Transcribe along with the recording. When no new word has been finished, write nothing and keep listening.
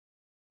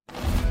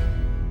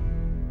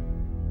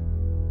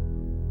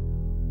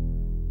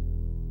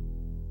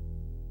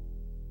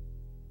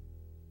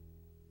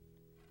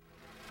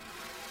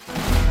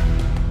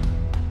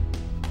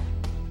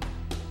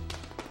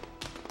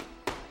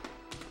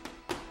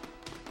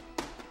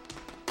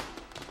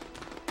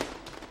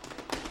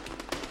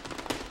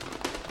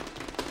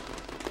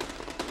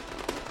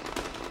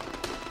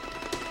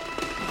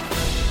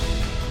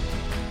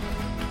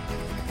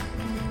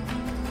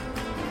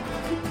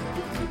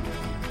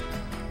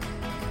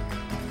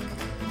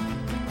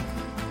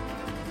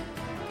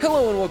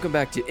Hello and welcome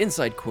back to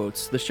Inside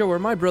Quotes, the show where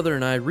my brother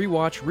and I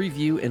rewatch,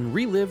 review, and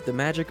relive the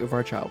magic of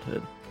our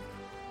childhood.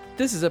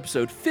 This is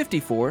episode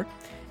 54,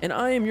 and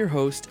I am your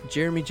host,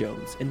 Jeremy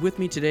Jones, and with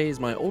me today is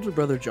my older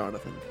brother,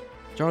 Jonathan.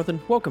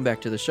 Jonathan, welcome back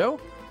to the show.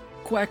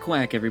 Quack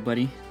quack,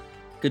 everybody.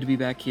 Good to be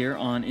back here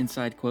on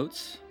Inside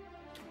Quotes.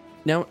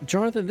 Now,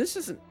 Jonathan, this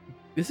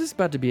is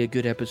about to be a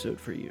good episode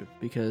for you,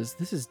 because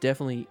this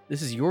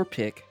is your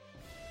pick,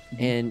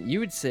 and you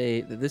would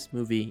say that this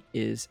movie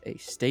is a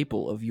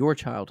staple of your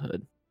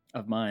childhood.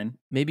 Of mine.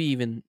 Maybe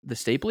even the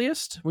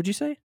stapliest, would you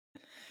say?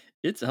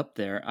 It's up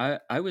there.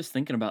 I was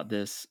thinking about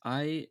this.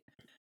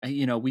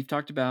 We've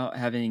talked about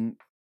having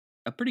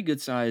a pretty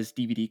good sized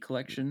DVD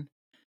collection,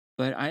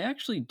 but I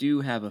actually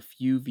do have a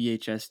few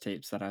VHS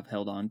tapes that I've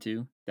held on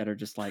to that are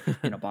just like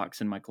in a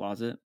box in my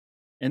closet.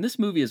 And this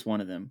movie is one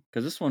of them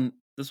because this one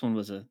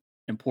was a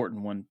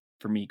important one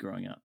for me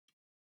growing up.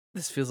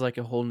 This feels like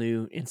a whole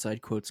new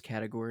Inside Quotes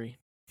category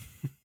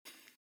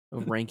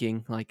of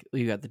ranking. Like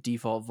you got the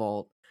default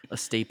vault, a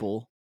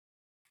staple,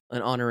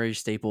 an honorary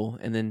staple,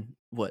 and then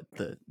what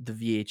the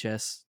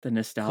VHS, The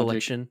nostalgic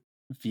collection.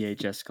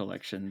 VHS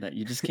collection that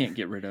you just can't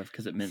get rid of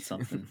because it meant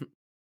something.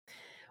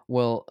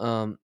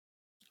 Well,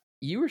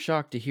 you were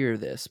shocked to hear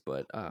this,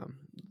 but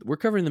we're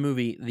covering the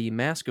movie The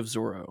Mask of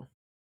Zorro.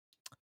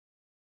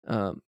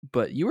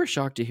 But you were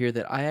shocked to hear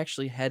that I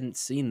actually hadn't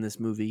seen this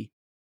movie.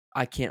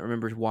 I can't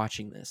remember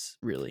watching this,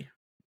 really.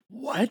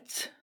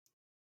 What?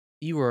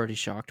 You were already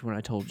shocked when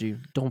I told you.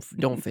 Don't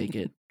fake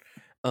it.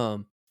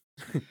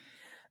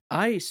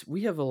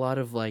 We have a lot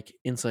of like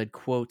inside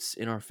quotes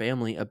in our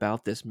family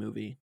about this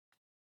movie.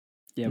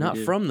 Yeah, Not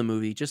from the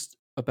movie, just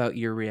about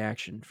your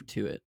reaction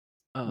to it.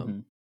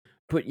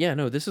 But yeah,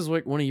 no, this is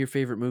like one of your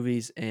favorite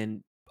movies,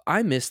 and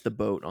I missed the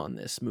boat on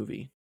this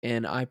movie,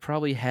 and I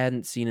probably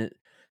hadn't seen it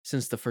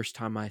since the first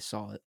time I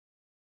saw it,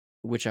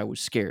 which I was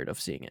scared of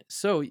seeing it.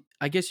 So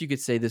I guess you could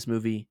say this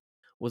movie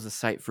was a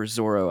sight for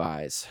Zorro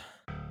eyes,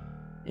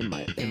 in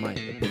my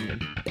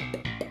opinion.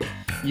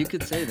 You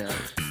could say that.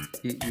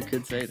 You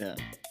could say that.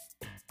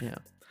 Yeah.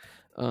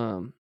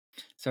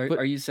 So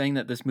are you saying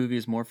that this movie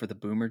is more for the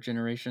boomer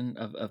generation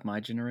of my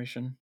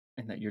generation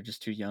and that you're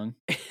just too young?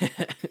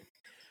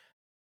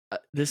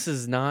 This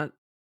is not.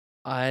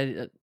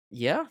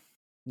 Yeah,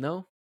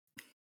 no.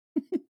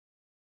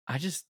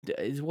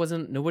 It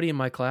wasn't. Nobody in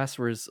my class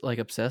was like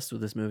obsessed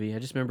with this movie. I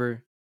just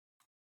remember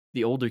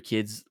the older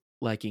kids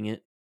liking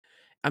it.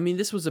 I mean,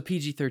 this was a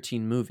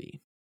PG-13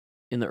 movie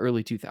in the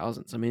early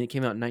 2000s. I mean, it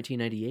came out in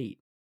 1998,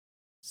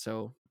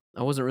 so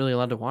I wasn't really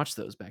allowed to watch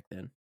those back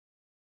then.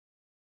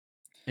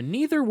 And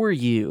neither were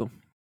you.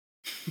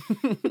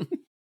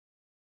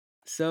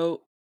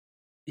 So,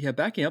 yeah,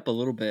 backing up a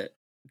little bit,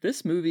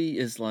 this movie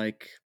is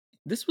like,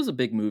 this was a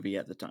big movie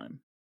at the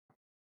time.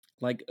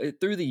 Like,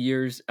 through the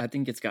years, I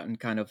think it's gotten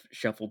kind of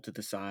shuffled to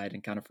the side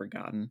and kind of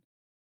forgotten.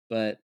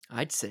 But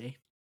I'd say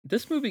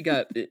this movie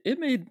it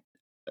made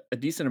a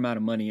decent amount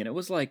of money, and it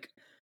was like,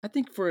 I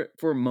think for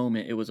a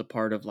moment, it was a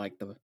part of like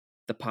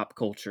the pop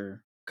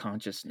culture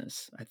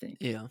consciousness, I think.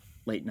 Yeah.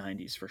 Late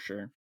 90s for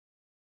sure.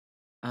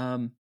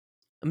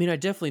 I mean, I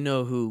definitely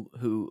know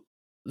who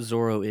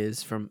Zorro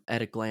is from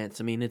at a glance.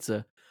 I mean, it's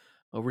a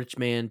rich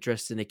man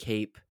dressed in a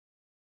cape,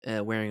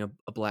 wearing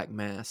a black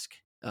mask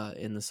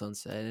in the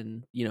sunset,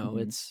 and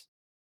it's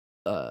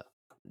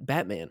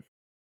Batman.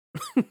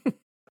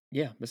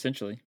 Yeah,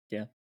 essentially.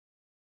 Yeah.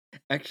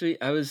 Actually,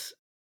 I was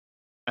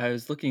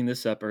looking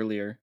this up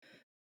earlier.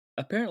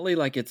 Apparently,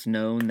 like it's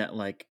known that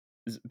like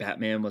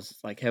Batman was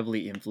like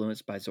heavily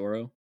influenced by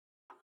Zorro.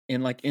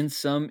 And like in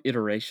some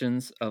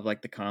iterations of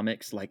like the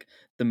comics, like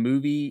the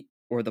movie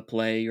or the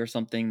play or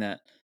something that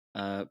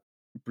uh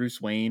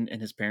Bruce Wayne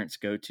and his parents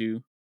go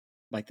to,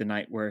 like the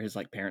night where his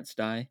like parents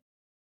die,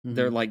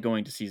 they're like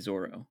going to see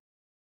Zorro.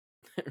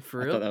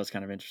 For I real? thought that was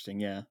kind of interesting.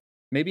 Yeah,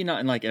 maybe not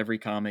in like every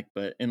comic,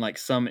 but in like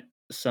some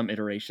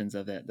iterations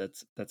of it,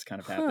 that's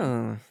kind of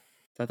happened.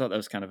 So I thought that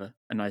was kind of a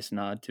nice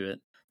nod to it.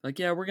 Like,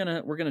 yeah, we're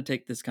gonna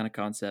take this kind of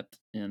concept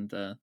and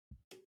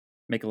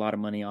make a lot of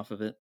money off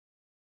of it.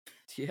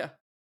 Yeah.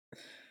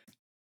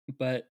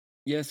 But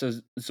yeah, so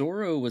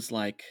Zorro was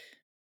like,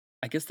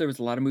 I guess there was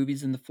a lot of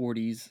movies in the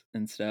 40s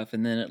and stuff,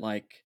 and then it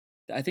like,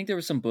 I think there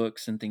were some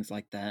books and things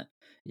like that.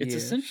 It's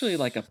essentially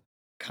like a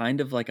kind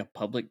of like a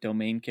public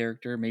domain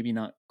character, maybe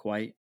not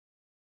quite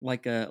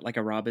like a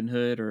Robin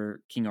Hood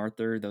or King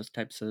Arthur, those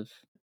types of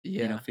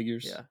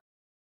figures. Yeah.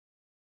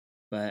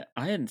 But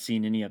I hadn't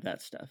seen any of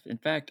that stuff. In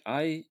fact,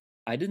 I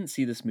didn't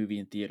see this movie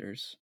in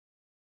theaters.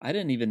 I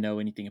didn't even know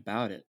anything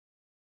about it.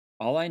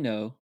 All I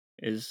know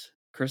is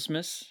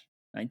Christmas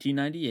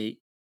 1998.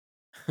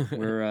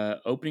 We're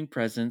opening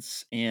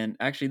presents, and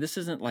actually, this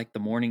isn't like the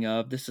morning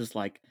of. This is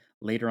like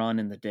later on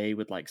in the day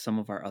with like some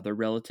of our other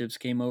relatives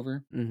came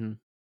over, Mm-hmm.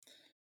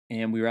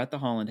 and we were at the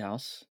Holland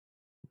house,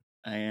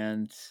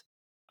 and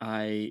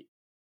I,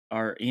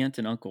 our aunt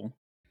and uncle,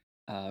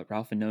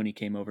 Ralph and Noni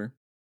came over,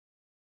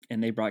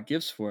 and they brought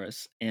gifts for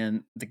us.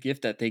 And the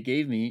gift that they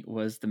gave me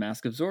was The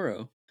Mask of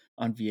Zorro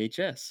on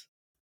VHS.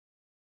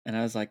 And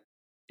I was like,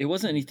 it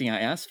wasn't anything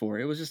I asked for.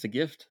 It was just a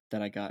gift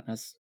that I got. And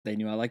they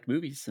knew I liked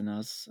movies, and I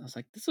was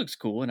like, "This looks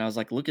cool," and I was,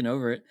 like, looking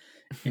over it,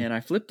 and I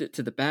flipped it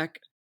to the back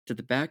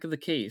of the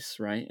case,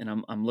 right, and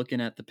I'm looking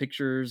at the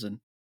pictures, and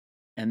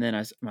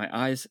then my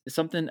eyes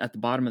something at the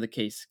bottom of the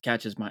case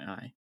catches my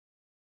eye,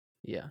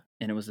 Yeah.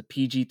 and it was a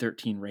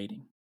PG-13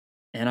 rating,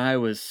 and I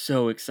was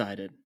so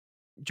excited.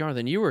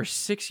 Jonathan, you were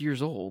 6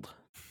 years old.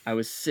 I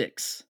was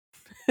 6.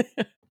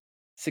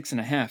 6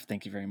 and a half,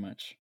 thank you very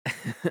much.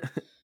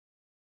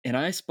 And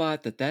I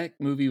spot that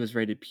movie was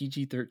rated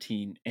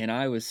PG-13, and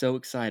I was so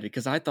excited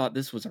because I thought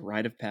this was a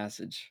rite of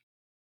passage.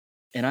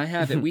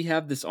 And we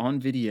have this on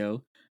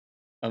video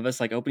of us,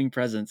 like, opening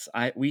presents.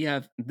 We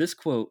have this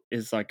quote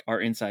is, like,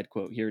 our inside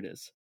quote. Here it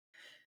is.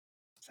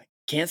 It's like,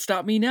 "Can't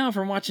stop me now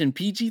from watching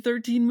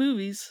PG-13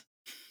 movies."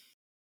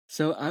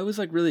 So I was,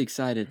 like, really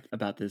excited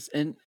about this,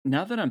 and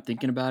now that I'm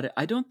thinking about it,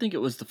 I don't think it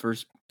was the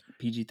first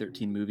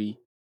PG-13 movie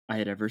I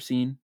had ever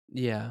seen,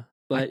 Yeah.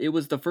 but it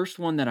was the first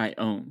one that I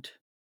owned,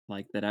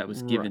 like, that I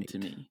was given to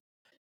Right. me.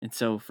 And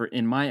so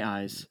in my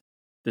eyes,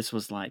 this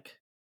was like,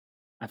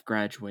 I've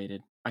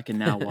graduated. I can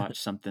now watch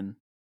something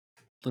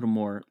little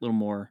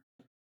more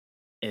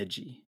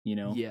edgy, you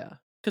know? Yeah.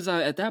 Because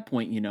at that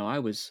point, I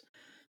was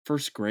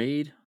first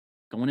grade,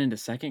 going into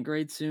second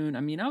grade soon.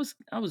 I mean, I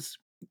was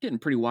getting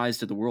pretty wise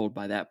to the world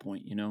by that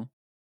point,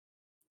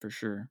 for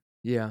sure.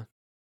 Yeah.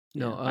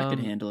 No, Yeah, I could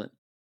handle it.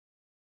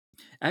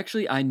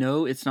 Actually, I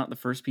know it's not the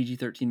first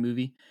PG-13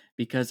 movie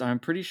because I'm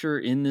pretty sure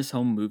in this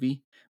home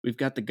movie, we've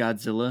got the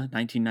Godzilla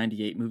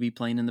 1998 movie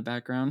playing in the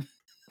background.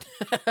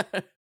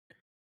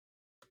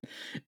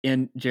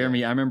 And Yeah.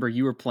 Jeremy, I remember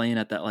you were playing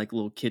at that like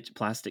little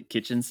plastic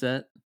kitchen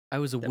set I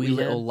was a that wee we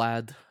had. little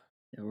lad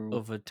Yeah,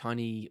 of a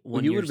tiny well,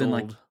 1 you would have years been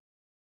like old,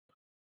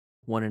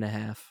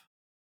 1.5.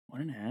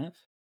 1.5.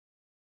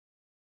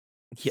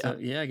 Yeah. So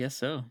yeah, I guess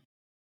so.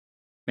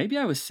 Maybe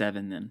I was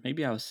 7 then.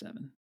 Maybe I was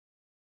 7.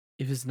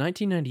 If it's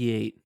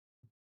 1998,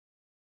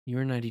 you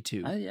were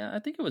 92. Yeah, I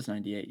think it was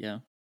 98. Yeah,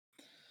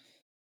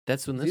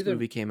 That's when it's this either.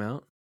 movie came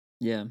out.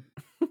 Yeah,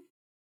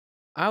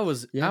 I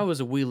yeah, was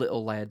a wee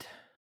little lad.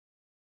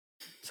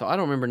 So I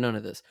don't remember none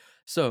of this.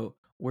 So,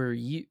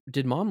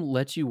 did mom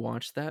let you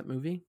watch that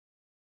movie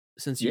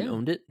since you yeah,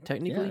 owned it yeah. I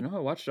technically? know. I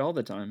watched it all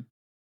the time.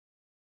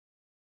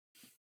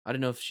 I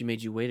don't know if she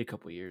made you wait a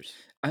couple years.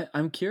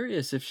 I'm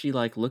curious if she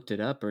like looked it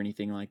up or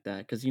anything like that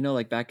because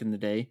like back in the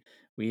day,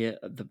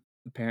 the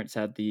parents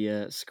had the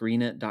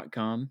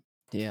screenit.com.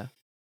 Yeah.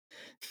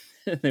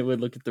 They would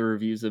look at the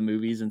reviews of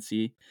movies and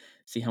see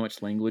how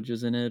much language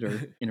was in it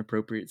or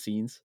inappropriate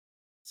scenes.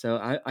 So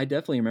I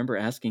definitely remember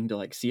asking to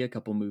like see a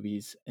couple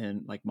movies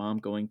and like mom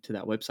going to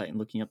that website and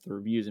looking up the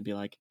reviews and be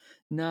like,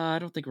 "Nah, I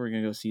don't think we're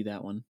gonna go see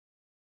that one."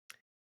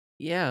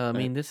 Yeah, I But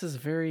mean, this is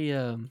very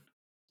a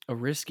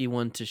risky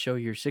one to show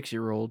your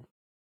 6-year-old.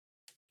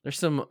 There's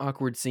some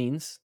awkward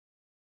scenes.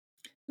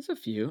 there's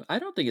a few. I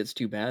don't think it's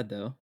too bad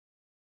though.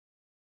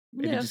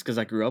 Maybe Yeah. just because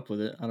I grew up with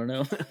it. I don't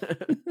know.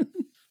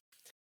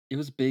 It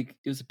was big.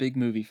 It was a big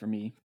movie for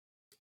me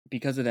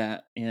because of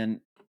that,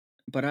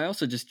 but I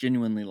also just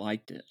genuinely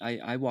liked it.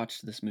 I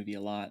watched this movie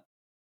a lot,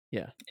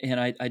 Yeah. and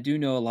I do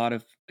know a lot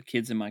of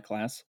kids in my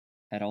class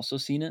had also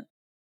seen it,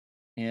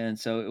 and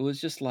so it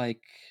was just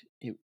like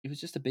it was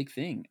just a big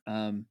thing.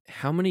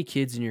 How many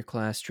kids in your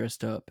class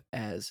dressed up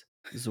as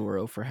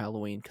Zorro for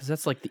Halloween? Because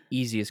that's like the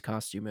easiest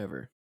costume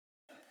ever.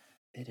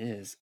 It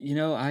is.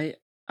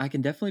 I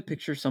can definitely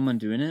picture someone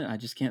doing it. I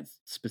just can't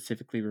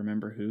specifically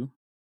remember who.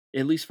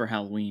 At least for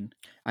Halloween,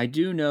 I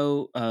do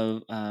know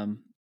of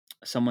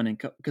someone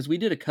because we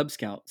did a Cub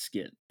Scout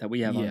skit that we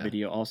have on Yeah.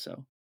 video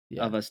also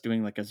Yeah. of us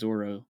doing like a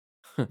Zorro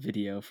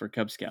video for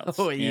Cub Scouts,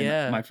 Oh, and my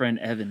yeah. friend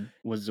Evan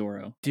was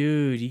Zorro.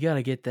 Dude, you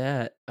gotta get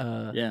that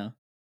Yeah,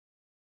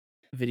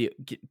 video.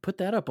 Put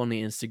that up on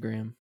the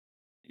Instagram.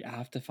 yeah. I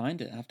have to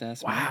find it. I have to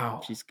ask mom if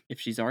Wow.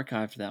 she's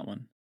archived that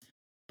one.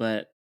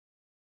 But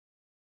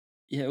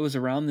yeah, it was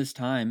around this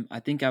time. I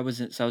think I was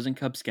in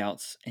Cub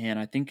Scouts, and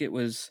I think it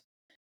was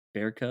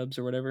Bear Cubs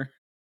or whatever.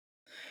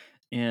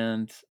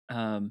 And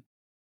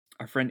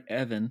our friend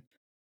Evan,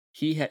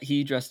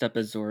 he dressed up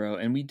as Zorro,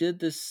 and we did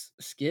this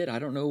skit. I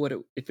don't know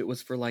if it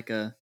was for like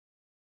a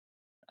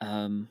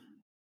um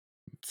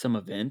some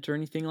event or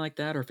anything like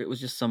that, or if it was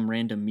just some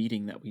random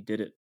meeting that we did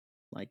it.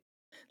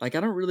 Like, I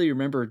don't really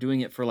remember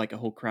doing it for like a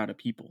whole crowd of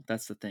people.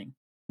 That's the thing.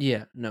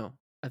 Yeah, no.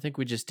 I think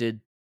we just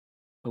did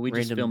But we just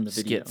random filmed the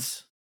video.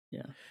 skits.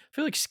 Yeah, I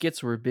feel like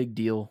skits were a big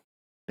deal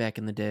back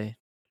in the day.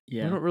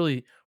 yeah, We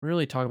don't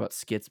really talk about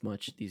skits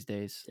much these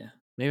days. yeah.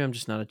 Maybe I'm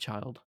just not a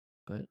child,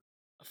 but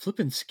A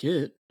flippin'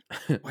 skit.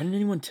 Why didn't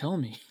anyone tell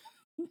me?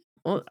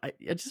 well, I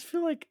just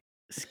feel like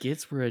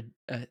skits were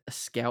a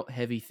scout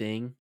heavy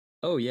thing.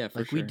 Oh yeah, for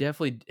Like we sure.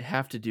 definitely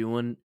have to do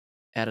one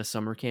at a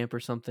summer camp or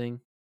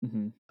something.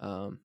 Hmm.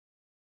 Um,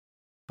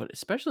 but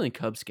especially in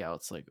Cub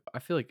Scouts, like I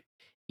feel like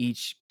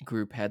each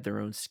group had their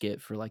own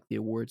skit for like the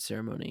award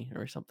ceremony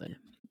or something.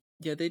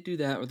 Yeah, they'd do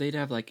that, or they'd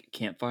have like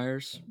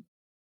campfires,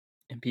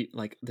 and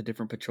like the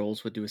different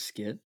patrols would do a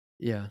skit.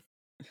 Yeah.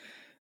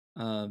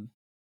 Um,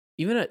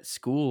 Even at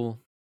school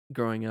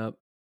growing up,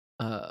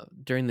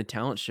 during the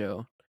talent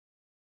show,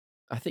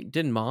 I think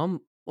didn't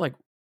mom like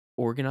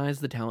organize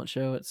the talent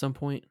show at some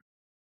point?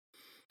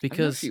 I don't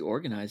know if Because she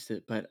organized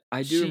it, but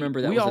I do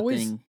remember that we was a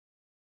always thing.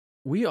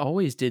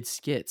 did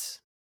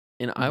skits,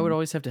 and I would Mhm.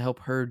 always have to help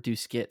her do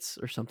skits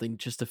or something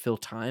just to fill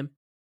time.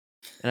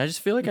 And I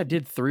just feel like I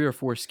did 3 or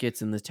 4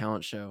 skits in the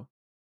talent show,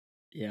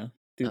 Yeah,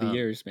 through the um,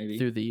 years, maybe.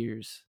 through the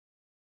years.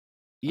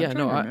 I'm Yeah, trying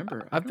no, to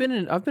remember. I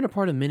don't. I've been a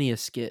part of many a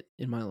skit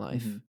in my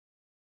life, Mhm.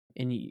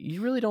 and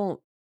you really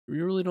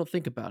don't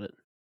think about it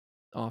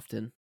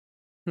often.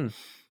 Hmm.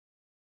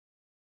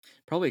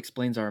 Probably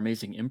explains our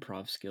amazing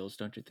improv skills,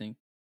 don't you think?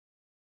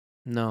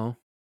 No.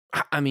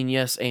 I mean,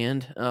 yes,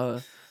 and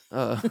uh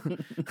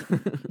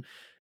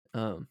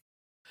um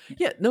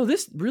yeah, no,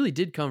 this really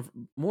did come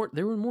from more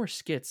there were more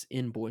skits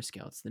in Boy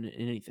Scouts than in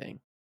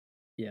anything.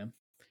 Yeah.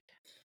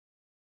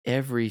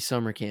 Every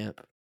summer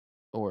camp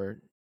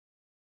or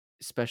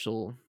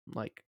special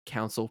like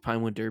council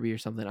Pinewood Derby or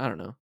something, I don't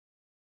know.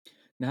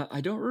 Now,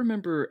 I don't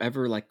remember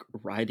ever, like,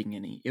 writing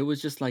any. It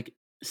was just, like,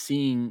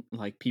 seeing,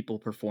 like, people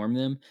perform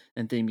them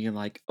and then being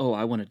like, "Oh,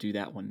 I wanna do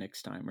that one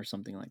next time," or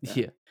something like that.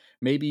 Yeah.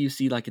 Maybe you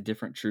see, like, a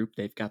different troupe,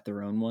 they've got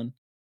their own one.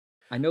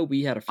 I know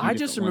we had a few I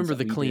just different ones remember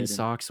that the we clean did, and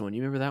socks one.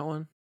 You remember that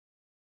one?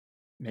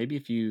 maybe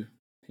if you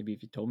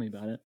told me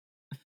about it.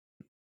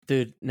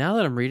 Dude, now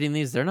that I'm reading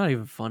these, they're not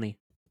even funny.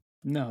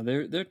 No,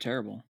 they're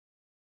terrible.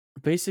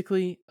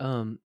 Basically,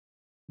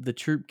 the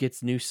troupe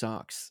gets new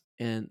socks,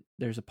 and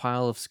there's a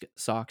pile of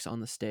socks on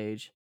the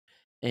stage,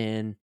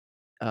 and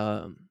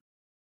um,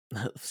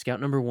 Scout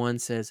number 1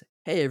 says,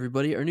 "Hey,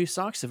 everybody, our new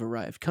socks have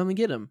arrived. Come and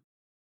get them."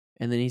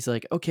 And then he's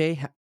like,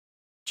 "Okay,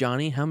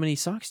 Johnny, how many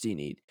socks do you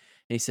need?"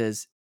 And he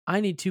says, "I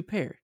need 2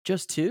 pair.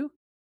 Just 2?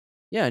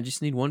 Yeah, I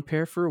just need 1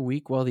 pair for a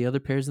week while the other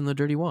pair's in the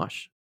dirty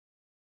wash."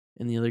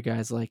 And the other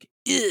guy's like,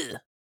 "Ugh.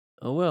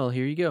 Oh well,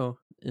 here you go."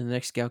 And the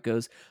next scout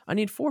goes, "I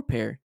need 4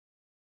 pair."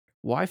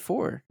 "Why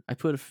 4? I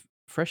put a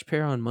fresh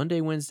pair on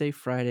Monday, Wednesday,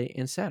 Friday,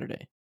 and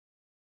Saturday."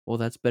 "Well,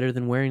 that's better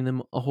than wearing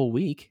them a whole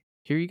week.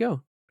 Here you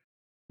go."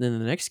 Then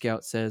the next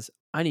scout says,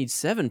 "I need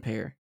 7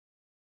 pair."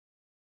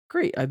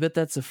 "Great, I bet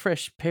that's a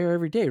fresh pair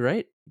every day,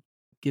 right?"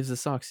 Gives the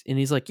socks, and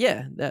he's like,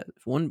 "Yeah, that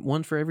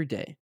one for every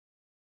day.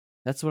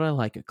 That's what I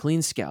like, a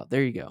clean scout.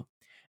 There you go."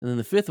 And then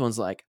the fifth one's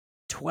like,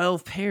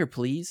 12 pair,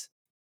 please."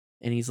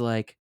 And he's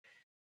like,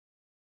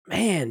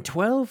 "Man,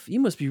 12? You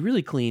must be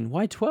really clean.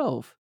 Why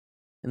 12?"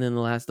 And then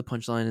the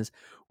punchline is,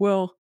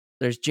 "Well,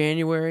 there's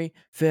January,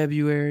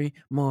 February,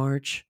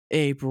 March,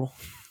 April."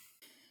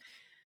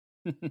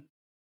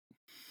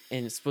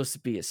 And it's supposed to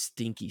be a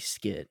stinky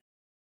skit,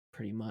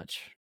 pretty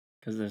much.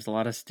 Because there's a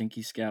lot of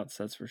stinky scouts,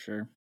 that's for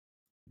sure.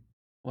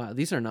 Wow,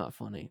 these are not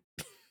funny.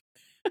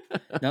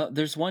 Now,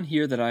 there's one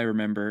here that I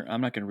remember.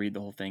 I'm not gonna read the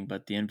whole thing,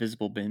 but The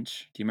Invisible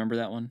Bench. Do you remember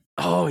that one?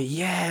 Oh That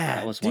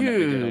yeah, was one that we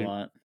did a dude.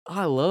 lot.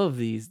 I love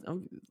these. A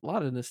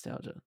lot of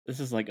nostalgia.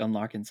 This is, like,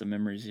 unlocking some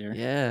memories here.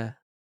 Yeah.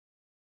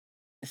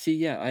 See,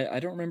 yeah,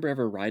 I don't remember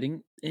ever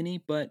writing any,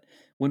 but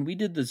when we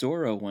did the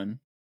Zorro one,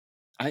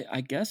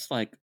 I guess,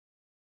 like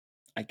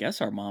I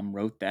guess our mom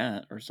wrote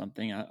that or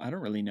something. I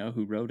don't really know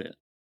who wrote it.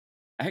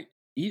 I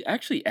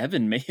actually,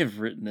 Evan may have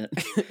written it.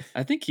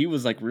 I think he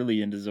was, like,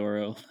 really into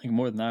Zorro, like,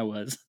 more than I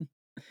was,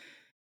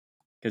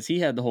 because he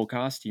had the whole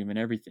costume and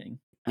everything.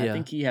 I Yeah.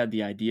 think he had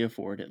the idea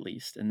for it at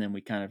least, and then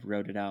we kind of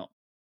wrote it out.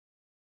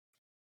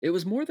 It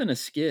was more than a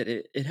skit.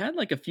 It had,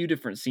 like, a few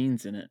different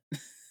scenes in it.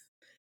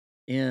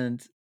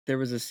 And there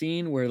was a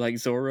scene where, like,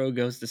 Zorro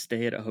goes to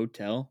stay at a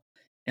hotel,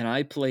 and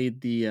I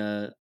played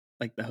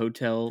like, the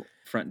hotel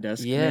front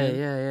desk Yeah, man.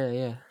 yeah, yeah,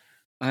 yeah.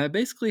 I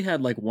basically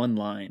had, like, one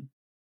line,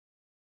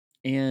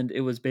 and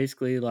it was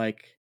basically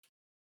like,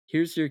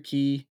 "Here's your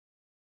key,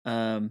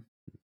 um,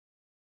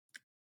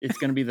 it's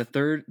gonna be the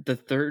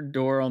third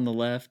door on the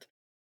left,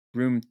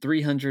 room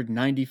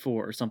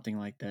 394," or something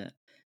like that.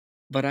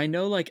 But I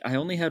know, like, I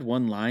only had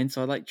one line,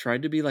 so I, like,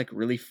 tried to be, like,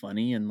 really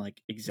funny and,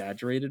 like,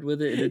 exaggerated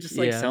with it, and it just,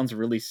 like, Yeah. sounds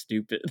really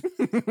stupid.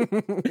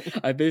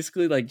 I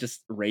basically, like,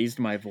 just raised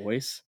my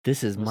voice.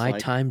 This is Was my like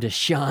time to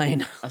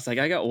shine. I was like,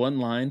 "I got one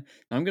line,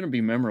 I'm gonna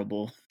be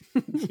memorable,"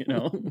 you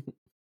know?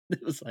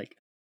 It was like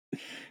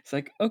it's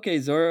like, "Okay,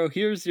 Zorro,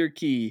 here's your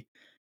key.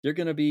 You're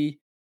gonna be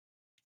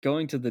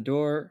going to the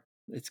door.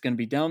 It's gonna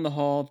be down the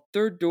hall,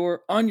 3rd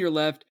door on your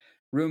left,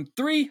 room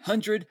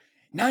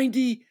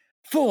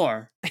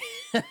 394."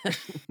 I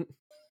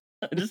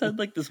just had,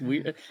 like, this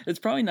weird it's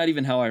probably not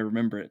even how I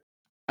remember it.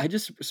 I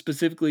just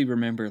specifically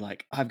remember,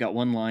 like, "I've got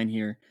one line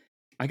here.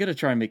 I gotta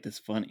try and make this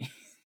funny."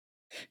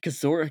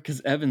 'Cause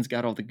Evan's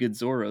got all the good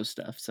Zorro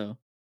stuff, so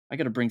I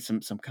gotta bring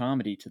some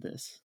comedy to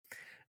this.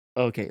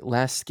 Okay,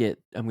 last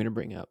skit I'm gonna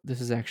bring up. This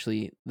is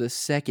actually the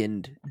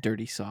second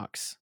Dirty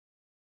Socks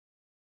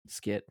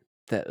skit.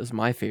 That was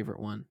my favorite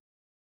one.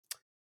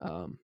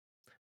 Um,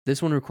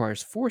 this one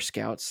requires 4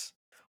 scouts,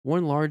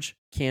 1 large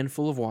can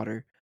full of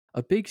water,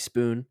 a big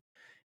spoon,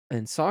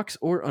 and socks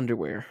or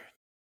underwear.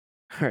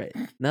 All right,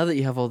 now that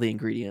you have all the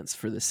ingredients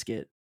for this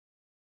skit,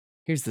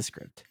 here's the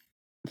script.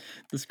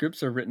 The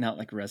scripts are written out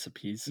like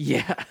recipes.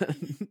 Yeah.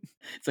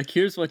 It's like,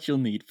 "Here's what you'll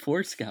need: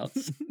 4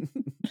 scouts,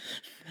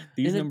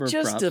 these And number of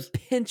just a props."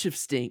 pinch of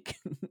stink.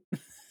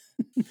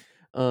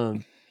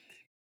 um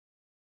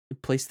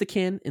place the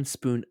can and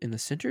spoon in the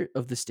center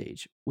of the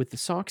stage with the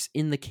socks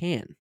in the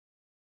can.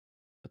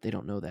 But they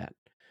don't know that.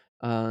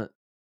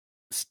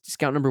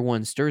 Scout number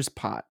 1 stirs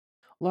pot.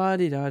 La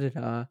di da da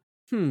da.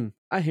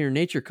 I hear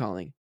nature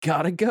calling.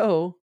 Gotta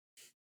go.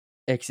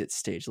 Exit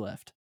stage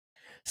left.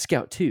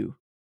 Scout 2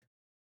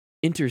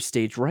 enters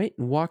stage right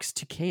and walks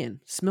to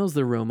can. Smells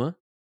the aroma.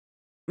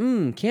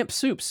 Camp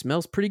soup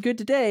smells pretty good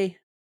today.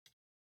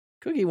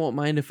 Cookie won't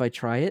mind if I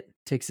try it.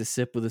 Takes a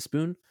sip with a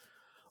spoon.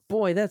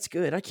 Boy, that's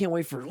good. I can't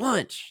wait for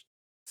lunch.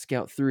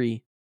 Scout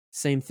 3,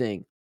 same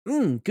thing.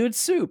 Good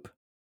soup.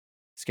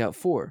 Scout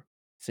 4,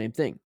 same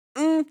thing.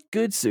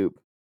 Good soup.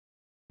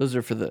 Those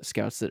are for the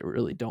scouts that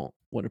really don't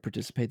want to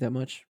participate that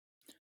much.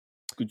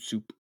 Good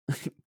soup.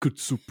 Good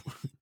soup.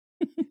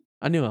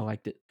 I knew I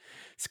liked it.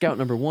 Scout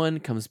number 1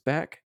 comes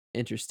back,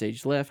 enters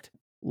stage left.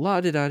 La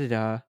da da da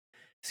da.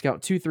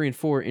 Scout 2, 3, and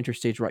 4 enter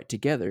stage right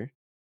together.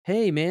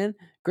 Hey man,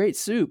 great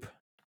soup.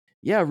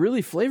 Yeah,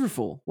 really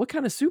flavorful. What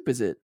kind of soup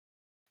is it?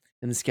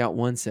 And the Scout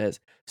 1 says,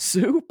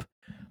 Soup?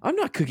 I'm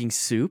not cooking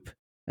soup.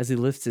 As he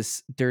lifts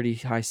his dirty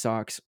high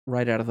socks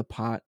right out of the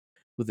pot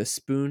with a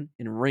spoon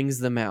and wrings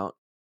them out.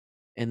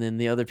 And then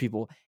the other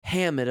people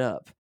ham it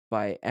up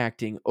by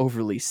acting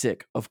overly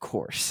sick, of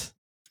course.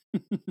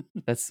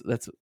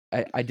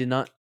 I did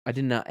not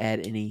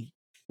add any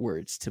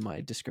words to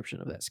my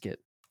description of that skit,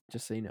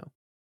 just so you know.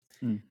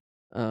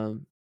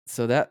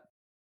 So that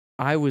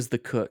I was the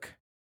cook.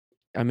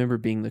 I remember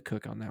being the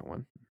cook on that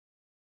one.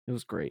 It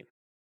was great.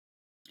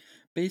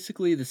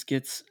 Basically, the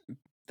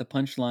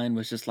punchline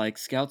was just like,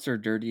 scouts are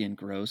dirty and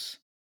gross.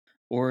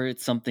 Or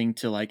it's something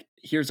to like,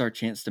 here's our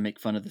chance to make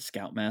fun of the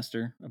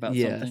scoutmaster about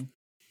something,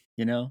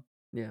 you know?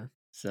 Yeah.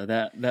 So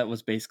that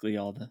was basically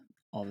all the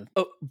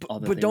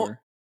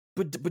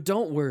But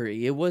don't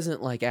worry, it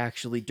wasn't like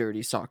actually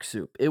dirty sock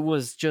soup. It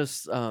was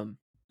just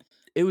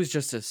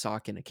a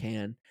sock in a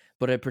can,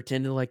 but I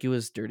pretended like it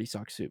was dirty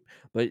sock soup.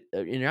 But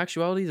in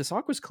actuality, the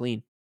sock was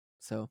clean.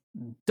 So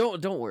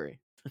don't worry.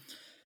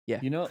 Yeah.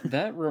 You know,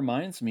 that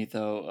reminds me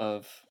though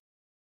of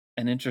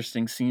an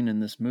interesting scene in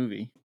this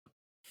movie,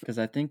 because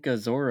I think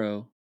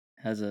Zorro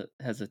has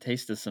a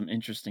taste of some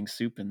interesting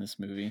soup in this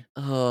movie.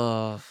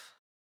 Oh,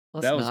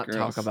 let's That was not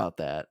talk gross. about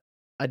that.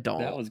 I don't.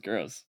 That was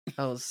gross.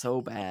 That was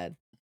so bad.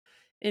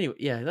 Anyway,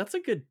 yeah, that's a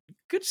good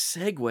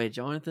segue,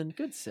 Jonathan.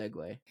 Good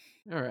segue.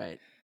 All right.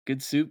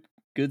 Good soup,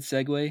 good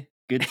segue,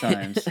 good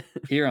times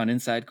here on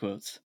Inside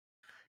Quotes.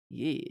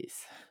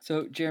 Yes.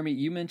 So, Jeremy,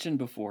 you mentioned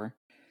before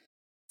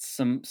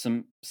some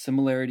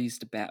similarities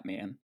to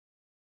Batman.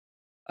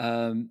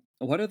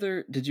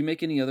 Did you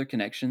make any other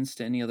connections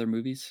to any other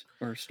movies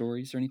or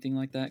stories or anything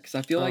like that? Because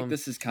I feel like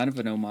this is kind of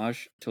an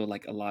homage to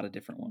like a lot of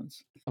different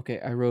ones. Okay,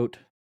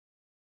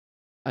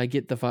 I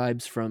get the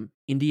vibes from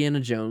Indiana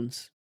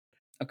Jones,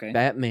 okay,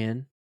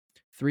 Batman,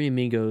 Three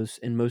Amigos,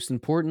 and most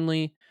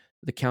importantly,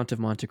 The Count of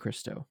Monte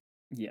Cristo.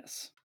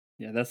 Yes.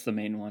 Yeah, that's the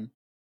main one.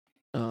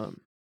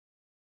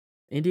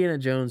 Indiana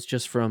Jones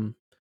just from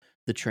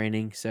the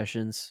training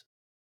sessions.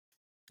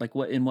 Like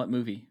in what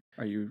movie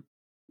are you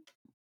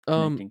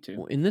connecting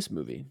to? In this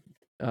movie.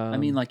 I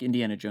mean like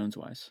Indiana Jones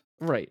wise.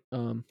 Right.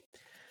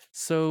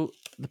 So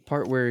the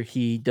part where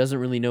he doesn't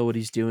really know what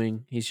he's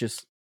doing, he's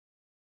just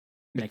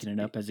making it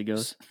up as he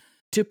goes.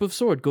 Tip of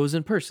sword goes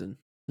in person.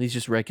 He's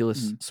just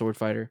reckless sword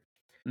fighter.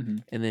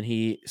 And then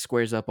he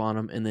squares up on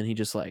him, and then he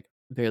just like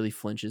barely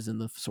flinches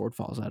and the sword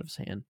falls out of his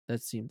hand.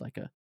 That seemed like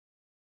a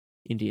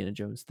Indiana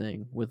Jones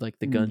thing with like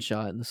the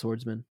gunshot and the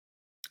swordsman.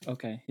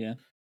 Okay, yeah.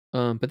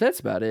 But that's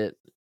about it.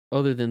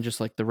 Other than just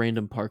like the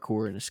random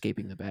parkour and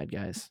escaping the bad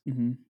guys.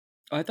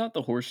 I thought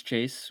the horse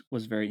chase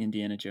was very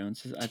Indiana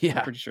Jones. I'm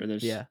pretty sure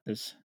there's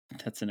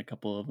that's in a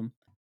couple of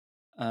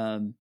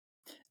them.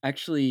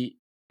 Actually,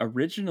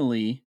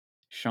 originally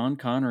Sean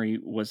Connery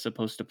was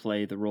supposed to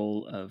play the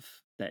role of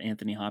that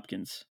Anthony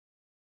Hopkins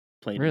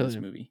played in this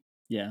movie.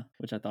 Yeah,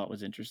 which I thought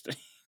was interesting.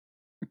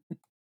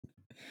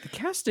 The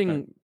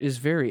casting is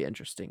very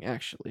interesting,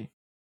 actually.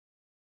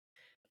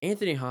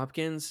 Anthony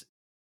Hopkins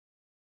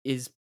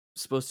is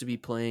supposed to be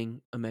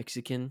playing a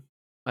Mexican.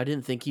 I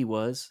didn't think he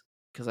was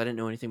because I didn't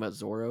know anything about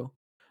Zorro.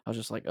 I was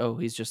just like, oh,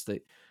 he's just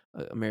the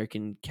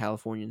American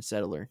Californian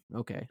settler.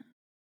 Okay.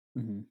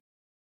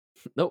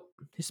 Nope.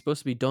 He's supposed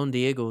to be Don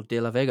Diego de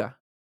la Vega.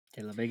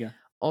 De la Vega.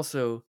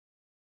 Also,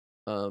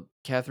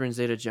 Catherine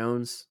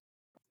Zeta-Jones,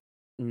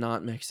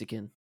 not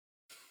Mexican.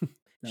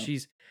 No.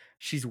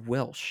 She's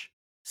Welsh.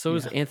 So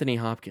is Anthony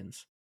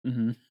Hopkins.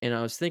 And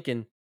I was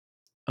thinking,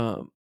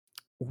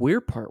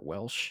 we're part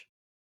Welsh,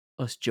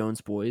 us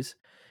Jones boys,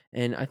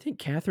 and I think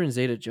Catherine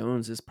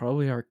Zeta-Jones is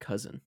probably our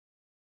cousin.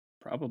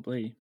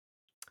 Probably.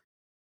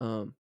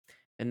 And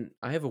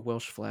I have a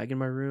Welsh flag in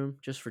my room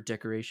just for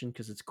decoration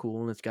because it's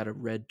cool and it's got a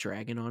red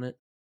dragon on it.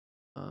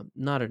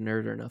 Not a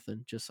nerd or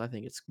nothing, just I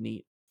think it's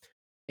neat.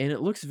 And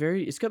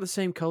it's got the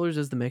same colors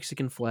as the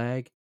Mexican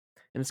flag,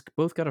 and it's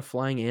both got a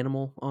flying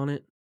animal on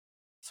it.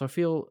 So I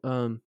feel,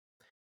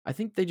 I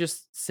think they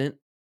just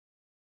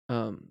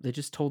they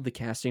just told the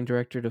casting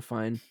director to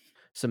find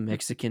some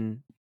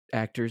Mexican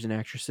actors and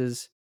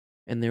actresses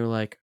and they were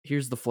like,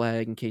 "Here's the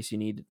flag in case you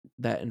need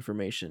that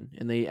information,"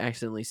 and they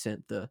accidentally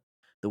sent the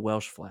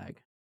Welsh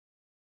flag,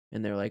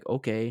 and they're like,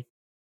 "Okay,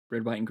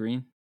 Red, white, and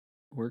green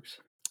works.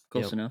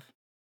 Close yep, enough.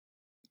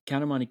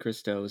 Count of Monte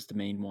Cristo is the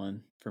main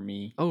one for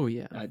me. oh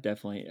yeah, I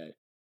definitely,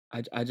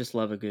 I just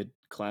love a good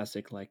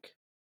classic like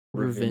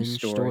revenge revenge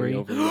story story."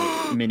 over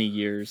like many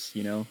years.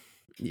 You know,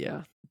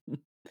 Yeah,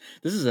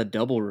 this is a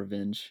double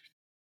revenge.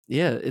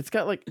 yeah, it's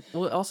got like,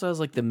 well, it also has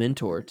like the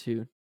mentor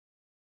too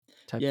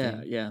type Yeah,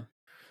 thing. yeah,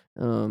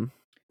 Um,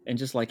 and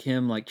just like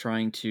him, like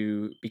trying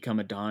to become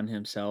a don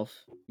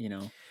himself.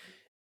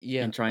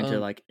 yeah, And trying to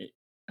like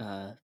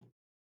uh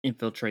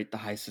infiltrate the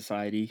high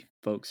society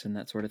folks and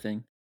that sort of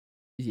thing.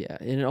 yeah,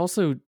 and it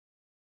also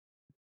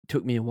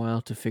took me a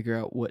while to figure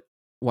out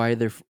why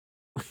they're.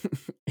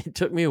 It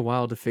took me a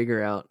while to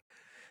figure out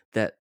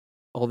that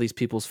all these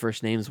people's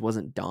first names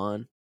wasn't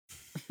Don.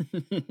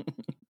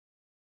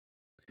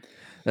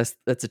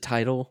 That's a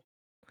title,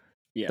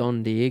 Yeah.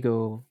 Don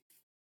Diego,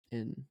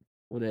 and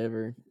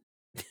whatever.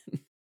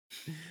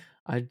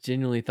 I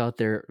genuinely thought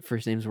their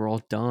first names were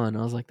all Don.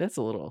 I was like, that's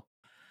a little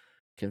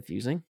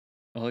confusing.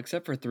 Well,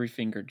 except for Three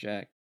Finger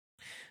Jack.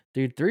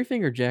 Dude, Three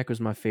Finger Jack was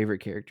my favorite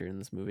character in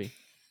this movie.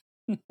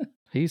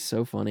 He's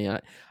so funny.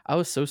 I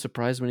was so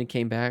surprised when he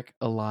came back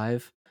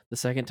alive the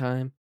second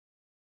time,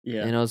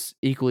 Yeah. and I was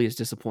equally as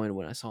disappointed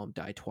when I saw him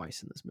die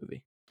twice in this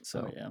movie. Oh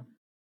So, yeah.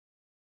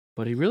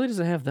 but he really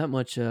doesn't have that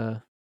much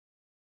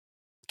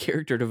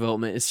character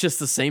development. It's just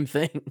the same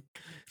thing.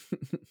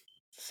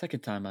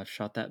 Second time I've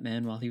shot that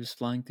man while he was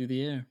flying through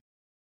the air.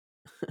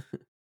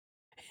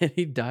 And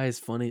he dies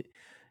funny.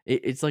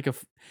 It's like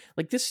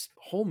like this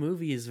whole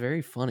movie is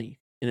very funny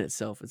in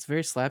itself. It's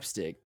very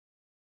slapstick,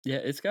 Yeah,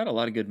 it's got a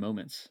lot of good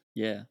moments.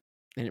 Yeah.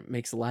 and it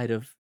makes light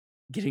of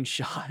getting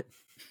shot.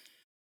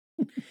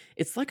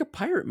 It's like a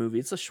pirate movie.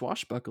 It's a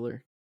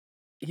swashbuckler,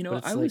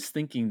 but I it's was like,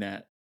 thinking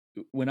that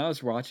when I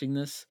was watching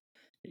this,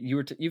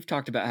 you've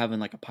talked about having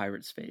like a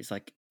pirate's phase,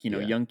 like yeah,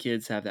 young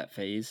kids have that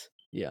phase,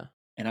 yeah,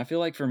 and I feel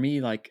like for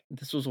me, like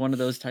this was one of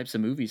those types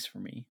of movies for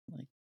me,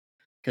 like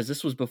because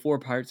this was before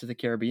Pirates of the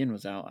Caribbean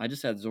was out. I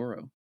just had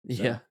Zorro,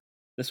 yeah. so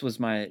this was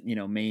my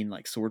main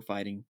like sword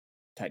fighting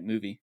type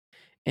movie.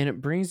 And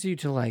it brings you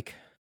to like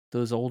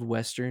those old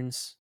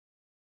westerns,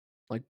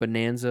 like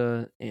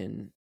Bonanza,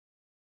 and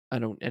I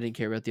didn't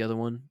care about the other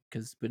one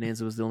because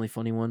Bonanza was the only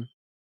funny one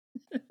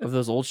of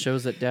those old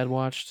shows that Dad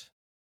watched.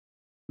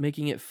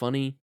 Making it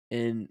funny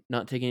and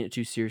not taking it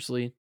too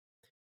seriously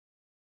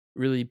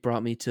really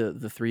brought me to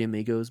the Three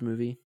Amigos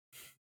movie.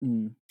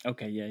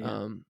 Okay, yeah,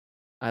 yeah,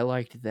 I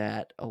liked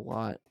that a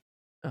lot.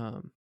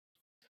 Um,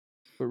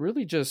 but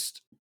really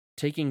just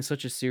taking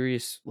such a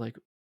serious, like,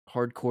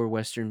 hardcore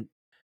Western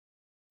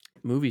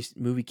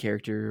movie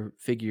character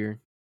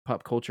figure,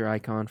 pop culture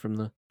icon from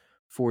the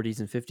 40s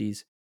and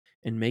 50s,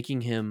 and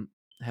making him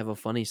have a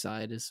funny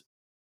side is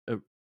a,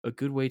 a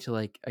good way to,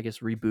 like, I guess,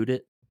 reboot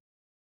it.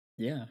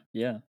 yeah,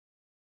 yeah.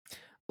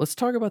 Let's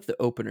talk about the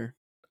opener.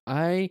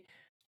 I'm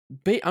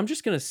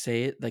just gonna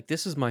say it, like,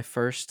 this is my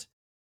first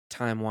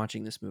time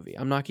watching this movie.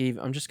 I'm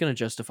just gonna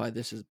justify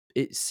this as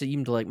it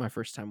seemed like my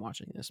first time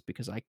watching this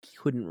because I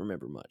couldn't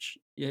remember much.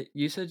 Yeah,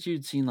 you said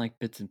you'd seen like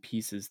bits and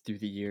pieces through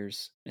the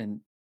years,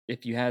 and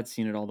if you had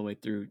seen it all the way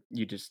through,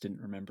 you just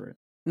didn't remember it.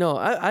 No,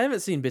 I haven't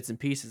seen bits and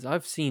pieces.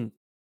 I've seen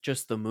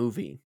just the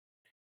movie,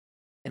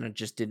 and I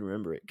just didn't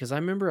remember it because I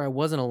remember I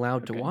wasn't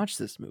allowed to Okay, watch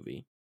this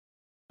movie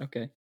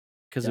okay.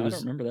 because Yeah, I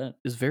don't remember that. it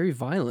was very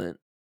violent.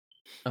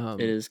 It Um,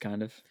 is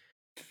kind of.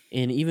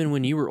 and even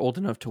when you were old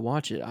enough to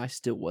watch it, I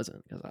still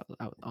wasn't because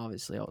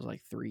obviously I was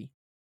like 3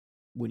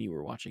 when you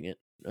were watching it.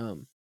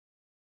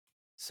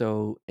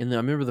 So, and then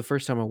I remember the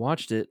first time I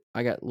watched it,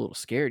 I got a little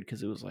scared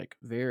because it was like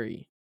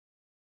very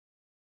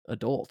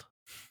adult,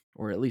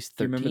 or at least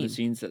Do you remember the 13.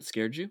 scenes that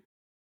scared you?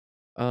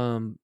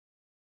 Um,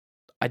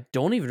 I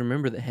don't even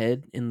remember the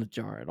head in the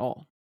jar at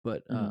all,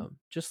 but Mm.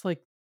 just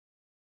like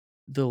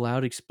the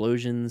loud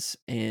explosions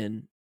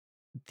and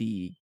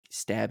the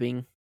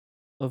stabbing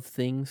of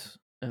things.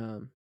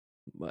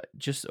 But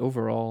just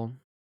overall,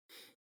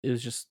 it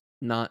was just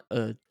not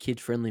a kid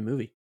friendly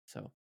movie.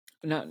 So,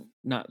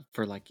 Not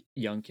for like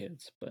young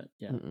kids, but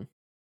yeah, mm-mm.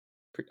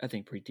 I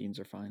think preteens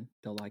are fine.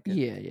 They'll like it.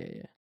 Yeah,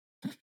 yeah,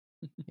 yeah,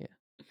 yeah.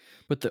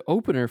 But the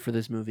opener for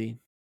this movie,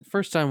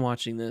 first time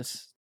watching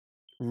this,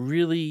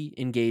 really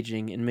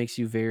engaging and makes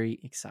you very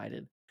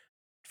excited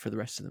for the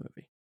rest of the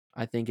movie.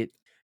 I think it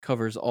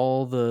covers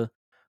all the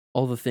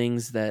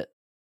things that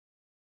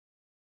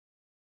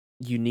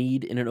you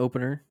need in an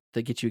opener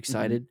that get you Hmm.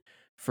 excited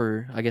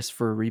for, I guess,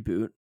 for a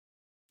reboot.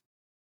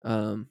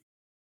 Um,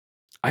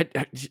 I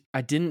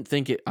didn't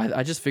think it.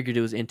 I just figured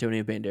it was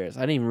Antonio Banderas.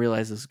 I didn't even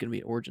realize this was going to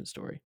be an origin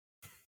story.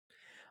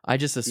 I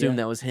just assumed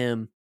Yeah. that was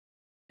him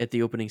at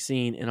the opening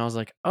scene, and I was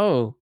like,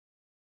 "Oh,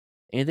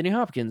 Anthony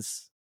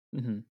Hopkins,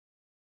 Hmm.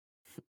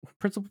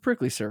 Principal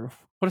Prickly, sir.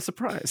 What a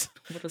surprise!"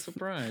 What a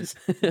surprise!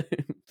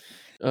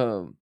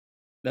 um,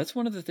 That's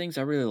one of the things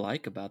I really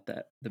like about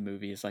the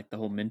movie is like the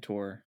whole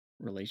mentor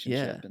yeah,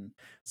 relationship, and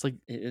it's like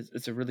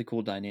it's a really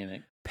cool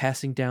dynamic.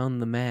 passing down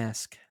the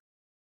mask.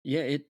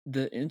 Yeah,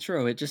 the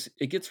intro, it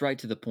gets right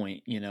to the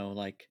point,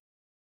 like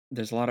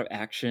there's a lot of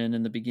action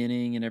in the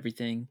beginning and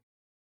everything,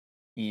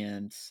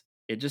 and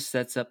it just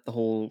sets up the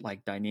whole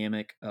like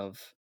dynamic of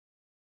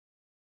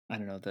I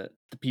don't know, the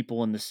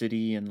people in the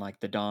city and like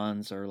the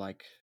Dons are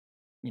like,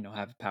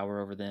 have power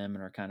over them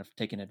and are kind of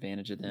taking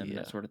advantage of them, that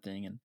Yeah. sort of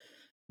thing. And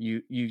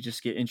you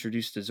just get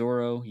introduced to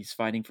Zoro. He's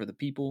fighting for the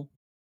people,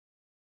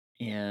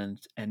 and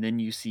then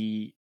you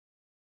see,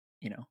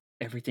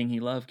 everything he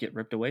loved get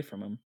ripped away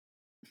from him.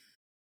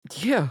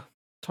 Yeah.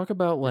 Talk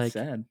about It's like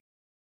sad.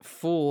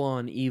 full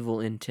on evil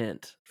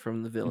intent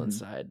from the villain Hmm.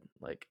 side.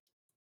 Like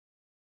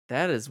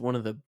that is one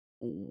of the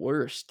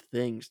worst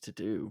things to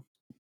do.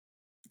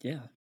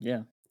 Yeah,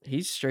 yeah.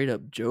 He's straight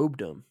up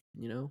Jobbed him,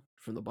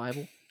 from the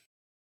Bible.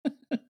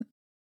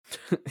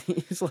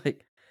 He's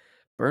like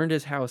burned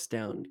his house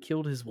down,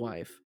 killed his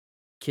wife,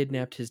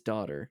 kidnapped his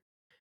daughter,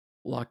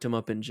 locked him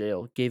up in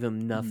jail, gave him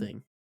Mhm.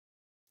 nothing.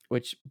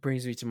 Which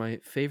brings me to my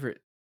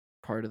favorite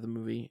part of the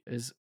movie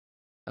is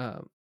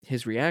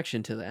his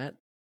reaction to that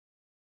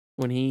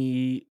when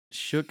he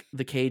shook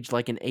the cage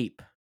like an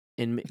ape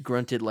and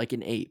grunted like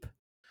an ape.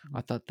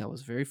 I thought that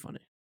was very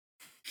funny.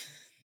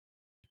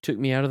 Took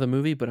me out of the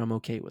movie, but I'm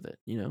okay with it.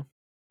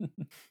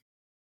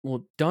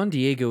 Well, Don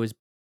Diego is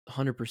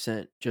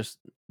 100% just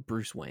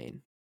Bruce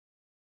Wayne.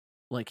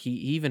 Like he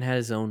even had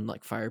his own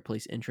like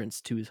fireplace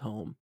entrance to his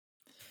home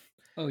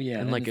Oh yeah,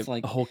 and and like it's a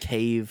like whole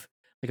cave,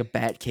 like a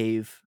bat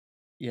cave.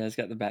 yeah, it's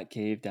got the Bat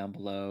Cave down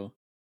below.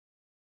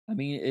 I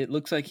mean, it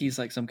looks like he's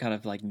like some kind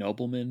of like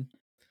nobleman.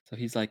 So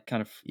he's like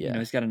kind of, Yeah.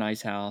 he's got a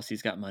nice house,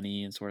 he's got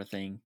money and sort of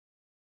thing.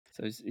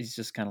 So he's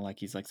just kind of like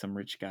he's like some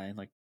rich guy,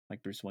 like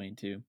Bruce Wayne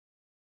too.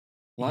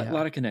 Yeah.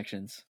 Lot of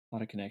connections, a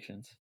lot of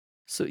connections.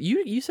 So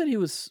you said he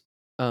was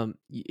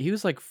he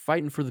was like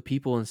fighting for the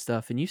people and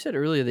stuff, and you said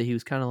earlier that he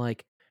was kind of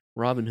like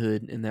Robin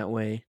Hood in that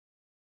way.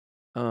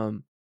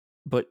 Um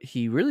but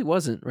he really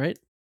wasn't, right?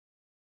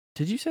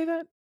 Did you say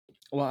that?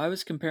 Well, I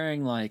was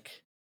comparing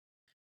like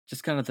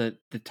just kind of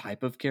the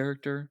type of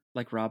character,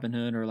 like Robin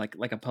Hood or like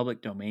a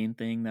public domain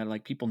thing that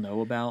like people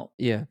know about.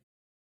 Yeah.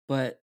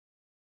 But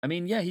I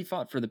mean, yeah, he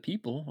fought for the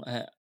people.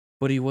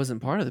 But he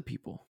wasn't part of the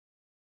people. Well,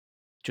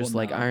 Just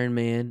like no, Iron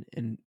Man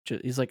and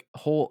he's like a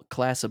whole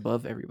class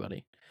above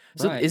everybody.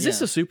 So right? is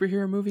this a Yeah,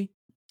 superhero movie?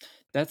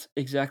 that's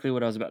exactly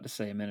what I was about to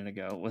say a minute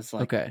ago. Was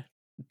like Okay.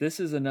 this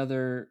is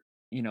another.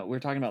 We're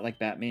talking about like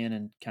Batman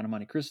and Count of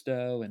Monte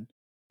Cristo and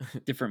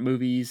different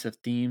movies of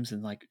themes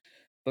and like,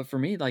 but for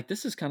me, like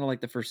this is kind of like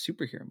the first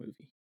superhero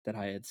movie that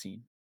I had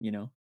seen.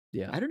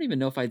 Yeah. I don't even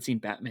know if I'd seen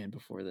Batman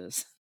before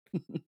this.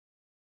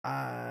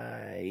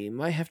 I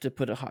might have to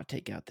put a hot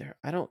take out there.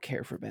 I don't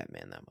care for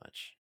Batman that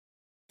much.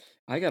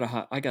 I got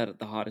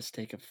the hottest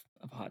take of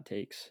hot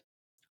takes.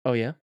 Oh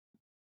yeah?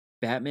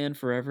 Batman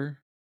Forever,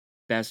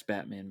 best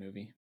Batman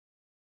movie.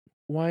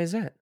 Why is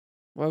that?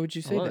 Why would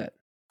you I say love it. that?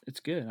 It's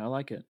good. I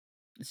like it.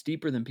 It's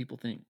deeper than people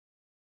think.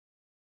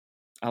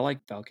 I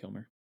like Val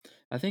Kilmer.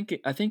 I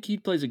think he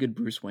plays a good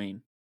Bruce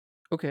Wayne.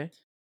 Okay.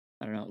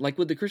 I don't know. Like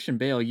with the Christian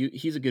Bale,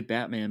 he's a good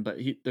Batman, but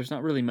there's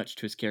not really much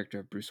to his character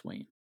of Bruce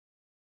Wayne.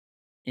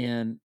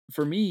 And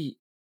for me,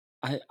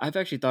 I've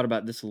actually thought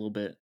about this a little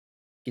bit,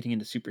 getting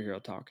into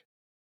superhero talk.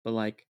 But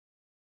like,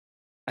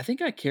 I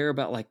think I care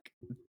about like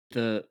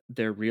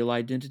their real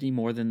identity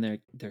more than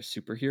their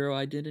superhero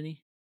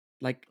identity.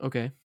 Like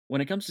Okay.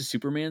 when it comes to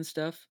Superman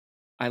stuff,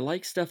 I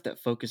like stuff that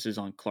focuses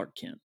on Clark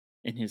Kent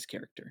and his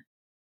character.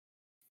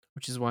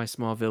 Which is why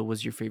Smallville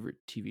was your favorite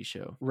TV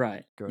show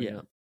Right. growing Yeah.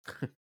 up.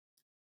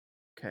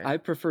 Okay. I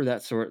prefer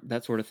that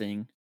sort of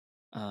thing.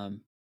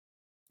 Um,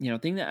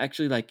 thing that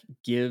actually like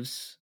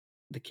gives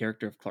the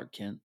character of Clark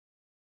Kent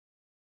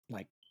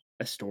like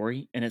a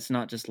story, and it's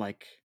not just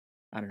like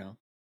I don't know.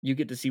 You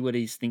get to see what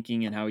he's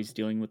thinking and how he's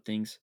dealing with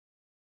things.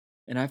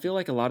 And I feel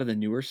like a lot of the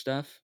newer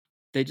stuff,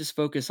 they just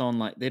focus on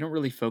like they don't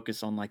really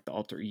focus on like the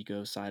alter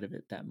ego side of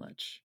it that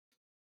much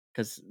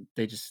because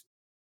they just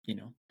you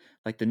know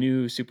like the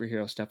new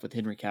superhero stuff with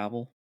Henry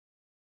Cavill.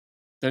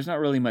 There's not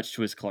really much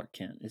to his Clark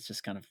Kent. It's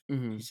just kind of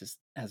Mhm. he's just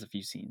has a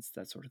few scenes,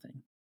 that sort of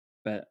thing.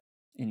 But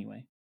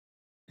anyway,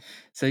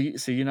 so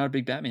you're not a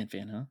big Batman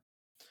fan, huh?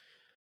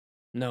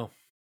 No.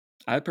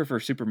 I prefer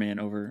Superman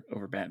over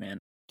Batman.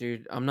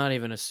 Dude, I'm not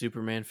even a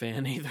Superman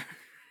fan either.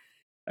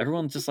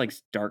 Everyone just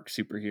likes dark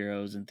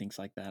superheroes and things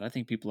like that. I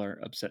think people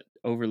are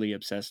overly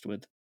obsessed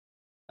with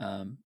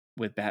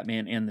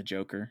Batman and the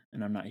Joker,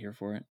 and I'm not here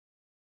for it.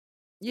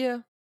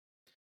 Yeah.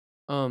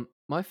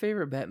 My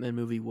favorite Batman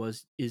movie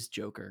is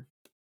Joker.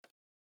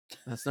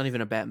 That's not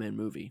even a Batman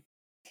movie.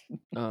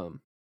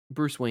 Um,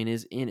 Bruce Wayne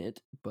is in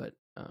it, but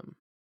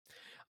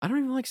I don't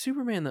even like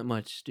Superman that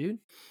much, dude.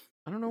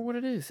 I don't know what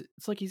it is.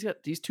 It's like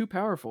he's too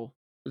powerful.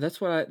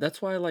 That's why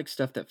I like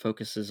stuff that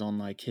focuses on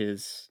like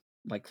his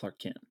like Clark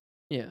Kent.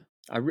 Yeah.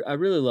 I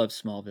really love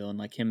Smallville and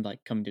like him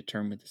like coming to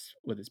term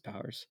with his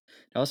powers.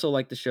 I also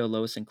like the show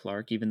Lois and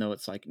Clark, even though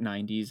it's like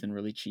 '90s and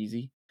really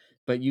cheesy.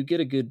 But you get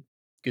a good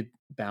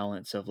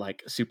balance of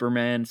like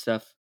Superman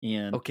stuff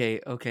and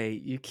Okay.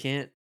 You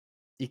can't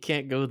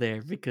go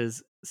there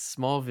because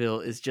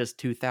Smallville is just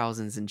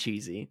 2000s and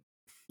cheesy.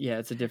 Yeah,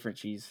 it's a different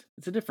cheese.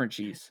 It's a different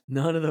cheese.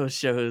 None of those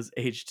shows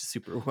aged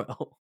super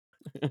well.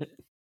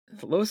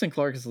 Lois and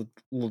Clark is a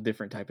little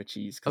different type of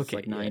cheese because it's Okay,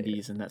 like yeah, yeah.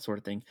 90s and that sort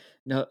of thing.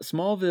 Now,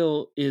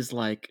 Smallville is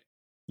like,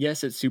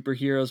 yes, it's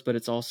superheroes, but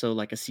it's also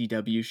like a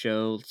CW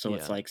show. So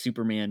it's Yeah. like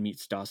Superman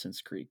meets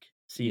Dawson's Creek.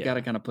 So you got to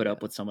Yeah, kind of put yeah.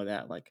 up with some of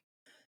that. Like,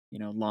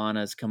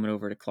 Lana's coming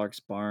over to Clark's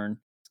barn.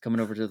 It's coming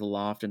over to the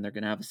loft and they're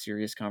going to have a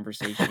serious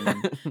conversation.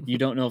 And you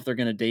don't know if they're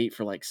going to date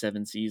for like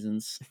 7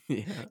 seasons.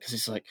 Yeah. Because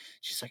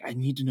she's like, I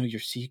need to know your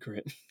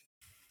secret.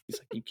 He's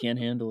like, you can't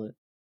handle it.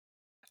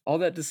 All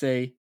that to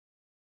say,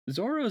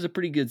 Zorro is a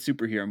pretty good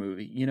superhero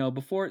movie.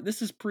 Before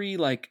this is pre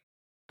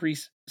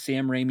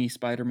Sam Raimi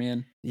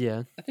Spider-Man.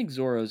 Yeah. I think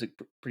Zorro is a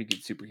pretty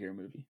good superhero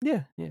movie.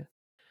 Yeah, yeah.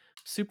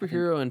 I think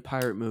Superhero and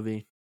pirate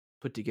movie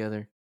put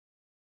together,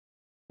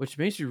 which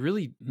makes you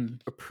really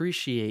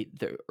appreciate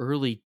the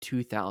early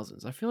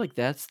 2000s. I feel like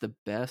that's the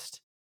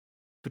best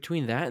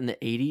between that and the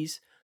 80s.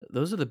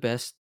 Those are the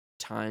best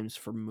times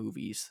for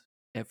movies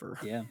ever.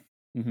 yeah.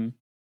 Mm-hmm.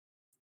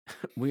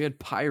 We had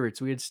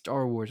pirates, we had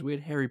Star Wars, we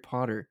had Harry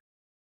Potter,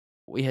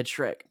 we had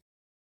Shrek.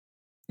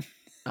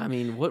 I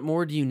mean, what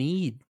more do you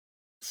need?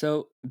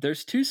 So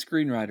there's 2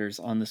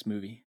 screenwriters on this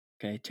movie.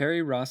 Okay,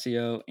 Terry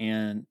Rossio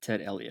and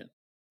Ted Elliott.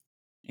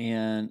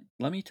 And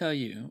let me tell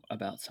you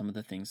about some of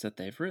the things that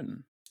they've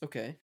written.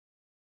 Okay.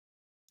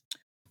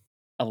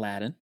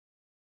 Aladdin.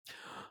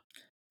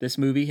 This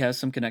movie has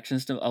some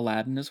connections to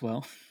Aladdin as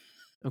well.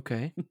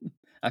 Okay.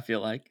 I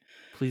feel like.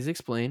 Please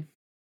explain.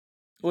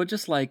 Well,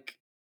 just like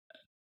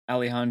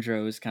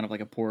Alejandro is kind of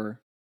like a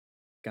poor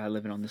guy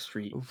living on the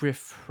street.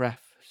 Riff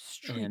raff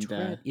street And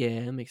rat.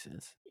 Yeah, that makes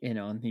sense.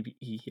 and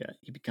he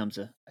becomes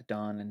a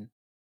don and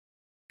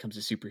becomes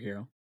a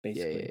superhero,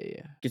 basically.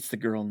 Yeah. Gets the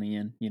girl in the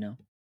end,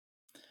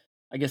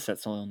 I guess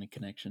that's the only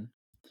connection.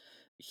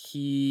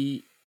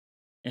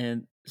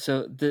 And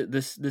so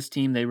this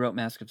team, they wrote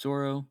Mask of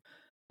Zorro.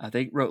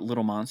 They wrote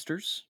Little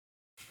Monsters.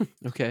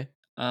 Okay.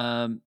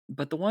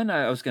 But the one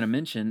I was going to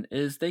mention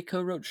is they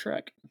co-wrote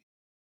Shrek.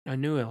 I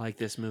knew I liked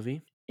this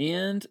movie.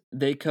 And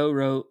they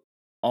co-wrote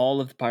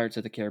all of the Pirates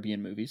of the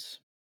Caribbean movies.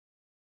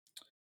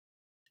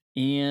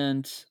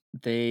 And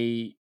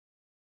they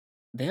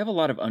have a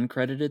lot of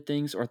uncredited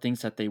things or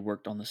things that they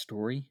worked on the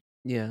story.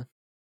 Yeah.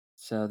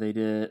 So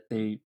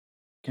they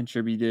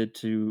contributed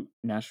to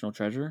National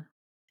Treasure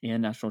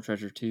and National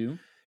Treasure 2.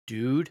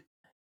 Dude,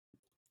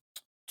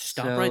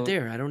 stop right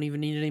there. I don't even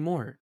need any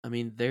more. I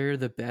mean, they're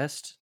the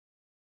best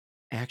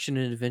action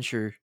and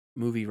adventure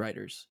movie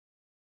writers.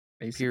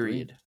 Basically.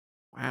 Period.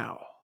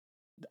 Wow.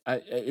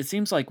 It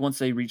seems like once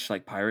they reached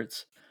like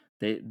pirates,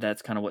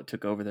 that's kind of what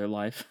took over their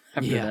life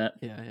after that.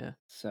 Yeah.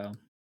 So,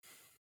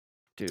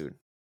 dude,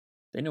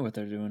 they know what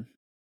they're doing.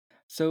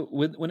 So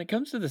when it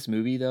comes to this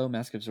movie though,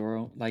 Mask of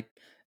Zorro, like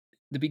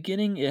the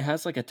beginning, it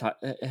has like a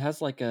text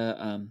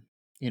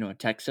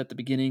at the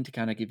beginning to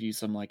kind of give you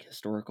some like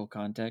historical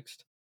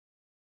context,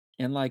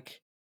 and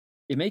like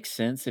it makes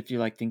sense if you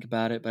like think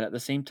about it, but at the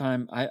same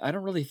time, I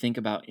don't really think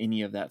about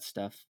any of that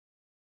stuff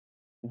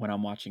when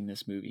I'm watching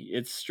this movie.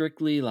 It's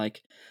strictly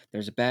like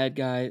there's a bad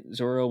guy.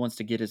 Zorro wants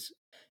to get his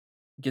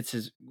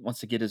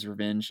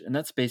revenge, and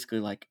that's basically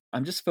like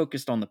I'm just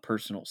focused on the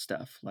personal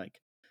stuff,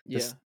 like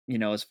this,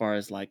 as far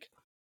as like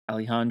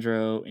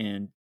Alejandro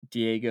and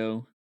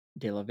Diego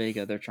de la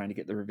Vega, they're trying to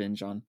get the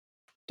revenge on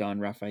Don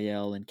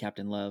Raphael and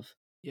Captain Love,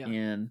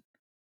 and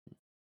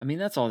I mean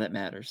that's all that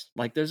matters.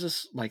 Like there's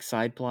this like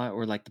side plot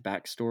or like the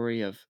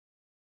backstory of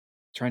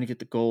trying to get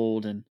the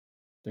gold, and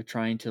they're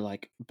trying to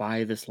like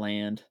buy this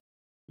land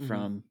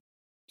from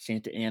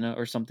Santa Anna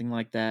or something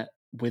like that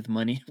with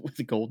money, with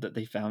the gold that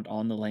they found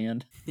on the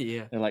land.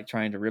 Yeah. They're like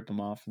trying to rip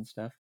them off and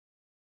stuff.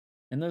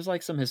 And there's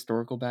like some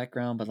historical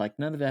background, but like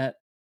none of that.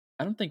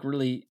 I don't think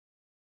really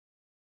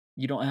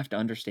you don't have to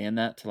understand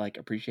that to like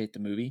appreciate the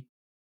movie.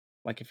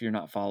 Like if you're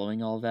not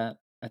following all that,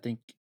 I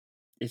think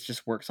it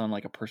just works on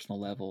like a personal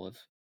level of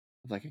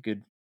like a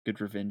good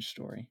revenge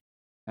story.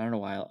 I don't know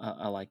why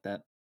I like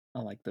that. I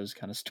like those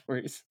kind of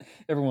stories.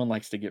 Everyone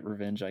likes to get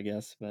revenge, I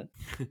guess, but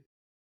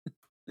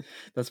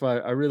that's why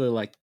I really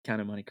like Count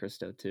of Monte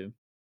Cristo too.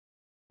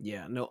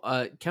 Yeah, no,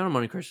 Count of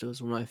Monte Cristo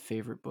is one of my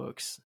favorite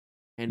books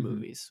and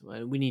movies.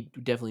 We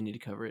definitely need to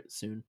cover it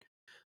soon.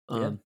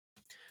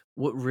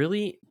 What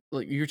really,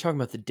 like you were talking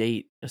about the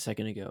date a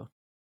second ago.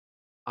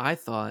 I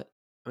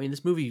mean,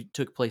 this movie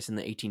took place in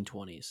the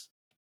 1820s.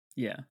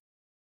 Yeah.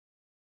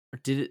 Or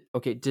did it?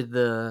 Okay, did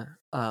the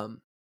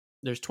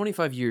there's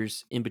 25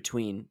 years in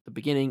between the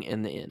beginning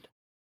and the end,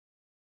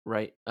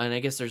 right? And I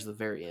guess there's the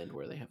very end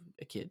where they have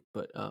a kid,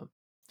 but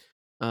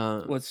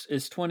well,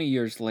 it's 20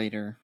 years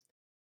later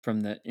from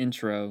the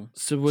intro.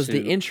 So was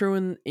the intro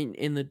in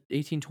the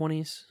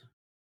 1820s,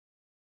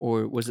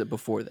 or was it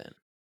before then?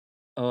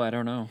 Oh, I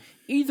don't know.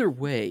 Either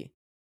way,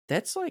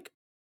 that's like,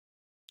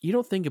 you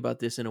don't think about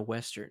this in a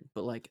Western,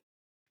 but like,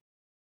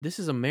 this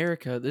is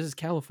America, this is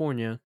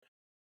California,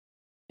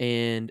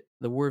 and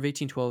the War of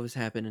 1812 has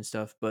happened and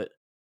stuff, but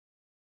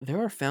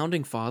there are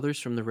founding fathers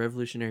from the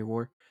Revolutionary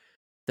War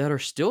that are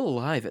still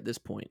alive at this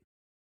point.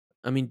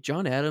 I mean,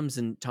 John Adams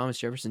and Thomas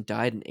Jefferson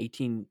died in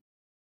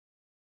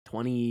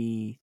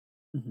 20.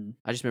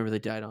 I just remember they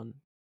died on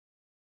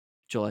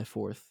July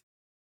 4th,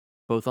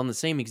 both on the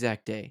same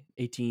exact day,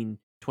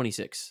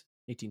 1826.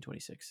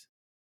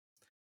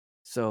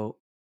 So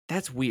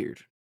that's weird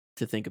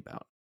to think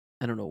about.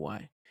 I don't know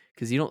why,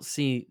 because you don't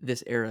see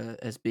this era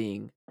as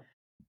being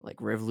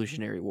like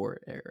Revolutionary War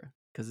era,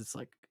 because it's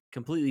like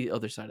completely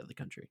other side of the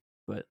country.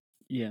 But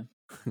Yeah.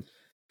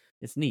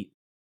 it's neat.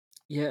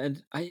 Yeah,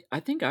 and I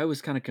think I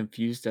was kind of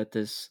confused at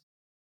this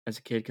as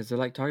a kid because they're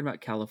like talking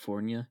about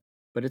California,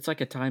 but it's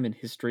like a time in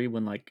history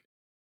when like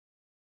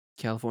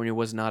California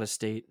was not a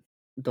state.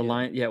 the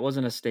line, yeah, it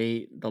wasn't a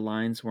state. The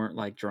lines weren't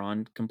like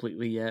drawn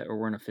completely yet or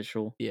weren't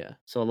official. Yeah.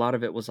 So a lot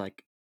of it was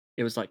like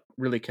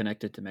really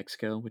connected to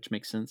Mexico, which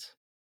makes sense.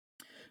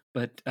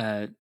 But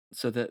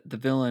so the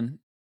villain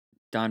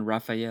Don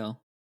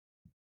Rafael,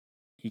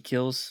 he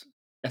kills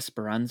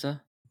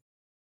Esperanza,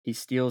 he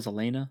steals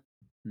Elena,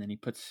 and then he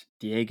puts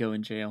Diego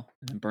in jail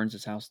and then burns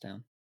his house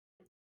down.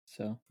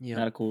 So Yeah.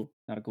 not a cool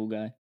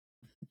guy.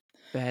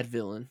 Bad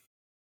villain.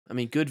 I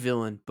mean, good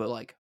villain, but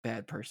like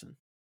bad person.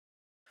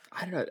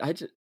 I don't know. I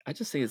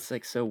just think it's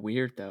like so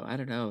weird though. I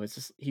don't know. It's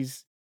just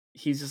he's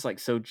just like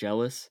so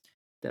jealous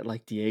that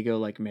like Diego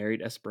like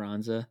married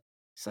Esperanza.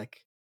 It's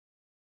like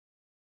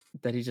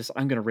that he just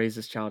I'm gonna raise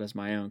this child as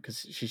my own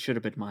because she should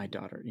have been my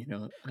daughter, you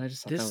know. And I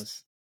just thought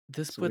This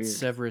it's puts weird.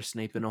 Severus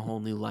Snape in a whole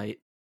new light.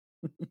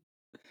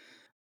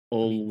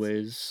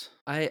 Always.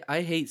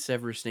 I hate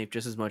Severus Snape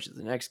just as much as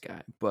the next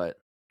guy,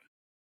 but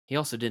he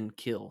also didn't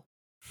kill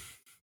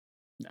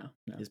No.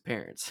 his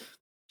parents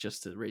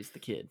just to raise the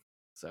kid.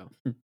 So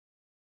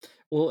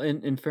Well,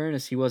 in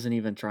fairness, he wasn't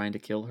even trying to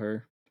kill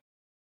her.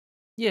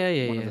 One of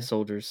the yeah.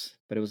 soldiers,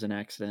 but it was an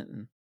accident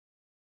and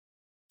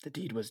the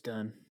deed was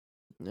done.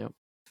 Yep.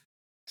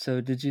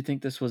 So, did you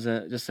think this was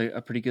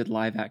a pretty good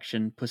live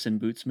action Puss in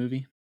Boots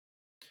movie?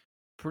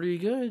 Pretty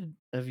good.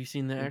 Have you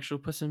seen the actual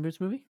Puss in Boots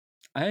movie?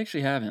 I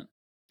actually haven't.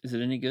 Is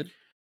it any good?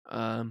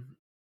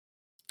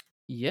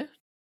 Yeah.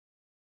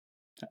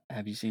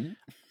 Have you seen it?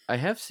 I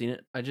have seen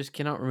it. I just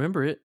cannot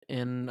remember it,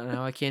 and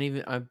now I can't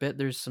even. I bet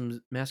there's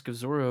some Mask of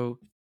Zorro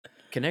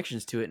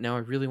connections to it. Now I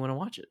really want to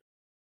watch it.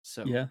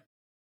 So Yeah.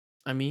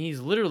 I mean,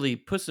 he's literally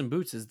Puss in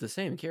Boots is the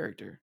same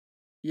character,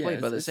 Yeah,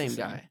 played by the it's same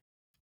guy.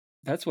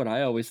 That's what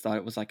I always thought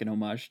it was like an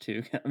homage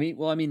to.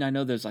 I mean, I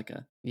know there's like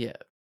a Yeah,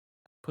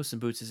 Puss in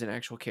Boots is an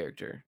actual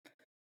character.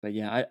 but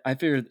yeah, I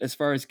figured as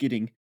far as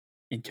getting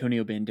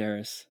Antonio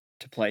Banderas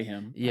to play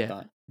him, I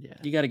thought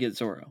you got to get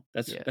Zorro.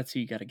 That's who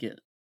you got to get.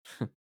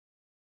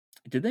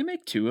 Did they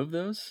make 2 of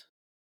those?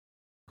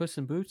 Puss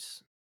in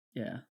Boots?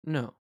 Yeah.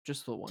 No,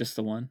 just the one. Just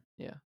the one?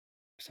 Yeah.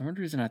 For some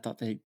reason, I thought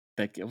that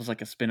it was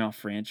like a spin-off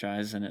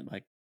franchise and it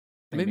like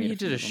maybe he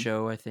did a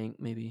show, I think,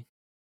 maybe.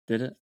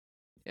 Did it?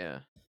 Yeah.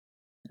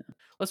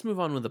 Let's move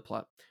on with the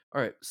plot.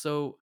 All right,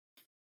 so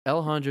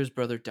Alejandro's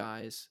brother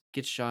dies,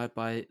 gets shot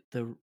by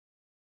the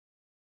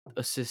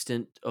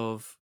assistant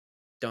of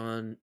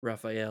Don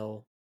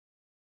Rafael,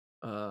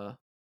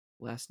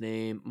 last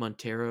name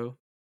Montero.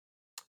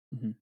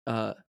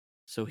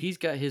 So he's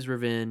got his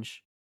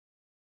revenge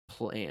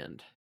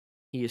planned.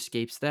 He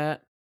escapes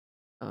that,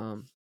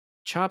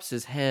 chops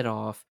his head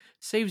off,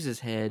 saves his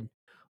head,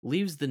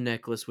 leaves the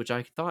necklace, which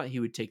I thought he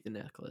would take the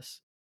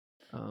necklace.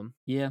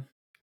 Yeah.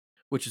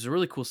 Which is a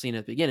really cool scene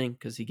at the beginning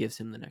because he gives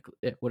him the necklace.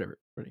 Yeah, whatever.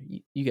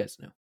 You guys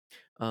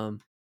know.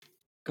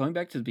 Going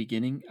back to the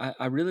beginning,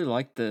 I really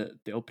like the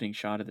opening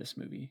shot of this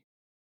movie.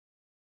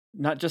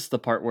 Not just the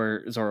part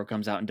where Zorro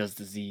comes out and does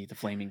the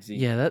flaming Z.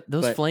 Yeah,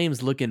 those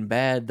flames looking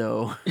bad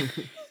though.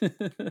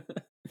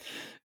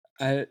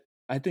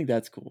 I think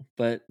that's cool,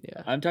 but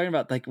yeah, I'm talking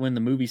about like when the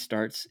movie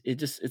starts,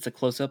 it's a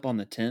close up on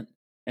the tent,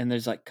 and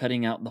there's like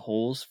cutting out the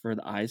holes for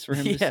the eyes for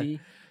him to see.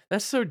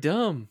 That's so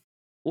dumb.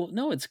 Well,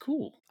 no, it's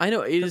cool. I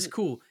know it is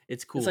cool.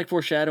 It's cool. It's like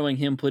foreshadowing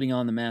him putting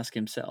on the mask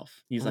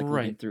himself. He's like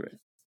looking through it.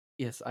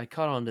 Yes, I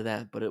caught on to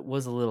that, but it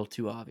was a little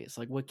too obvious.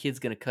 Like, what kid's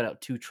gonna cut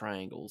out 2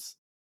 triangles?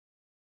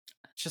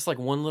 It's just like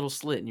one little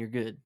slit and you're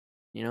good.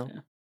 You know?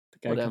 Yeah.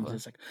 The guy comes in,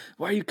 it's like,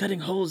 why are you cutting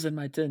holes in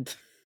my tent?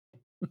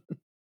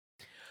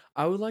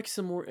 I would like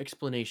some more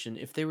explanation.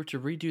 If they were to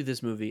redo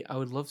this movie, I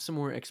would love some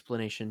more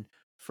explanation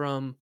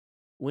from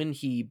when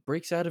he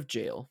breaks out of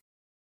jail,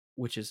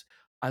 which is,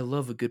 I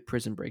love a good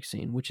prison break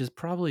scene, which is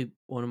probably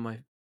one of my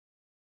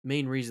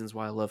main reasons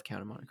why I love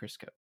Count of Monte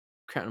Cristo.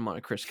 Count of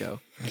Monte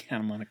Cristo.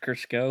 Count of Monte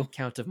Cristo.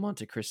 Count of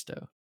Monte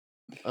Cristo.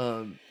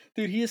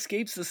 Dude, he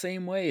escapes the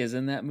same way as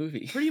in that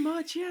movie. Pretty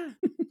much, yeah.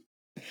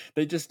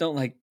 They just don't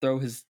like throw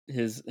his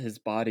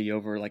body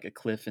over like a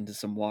cliff into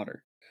some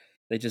water.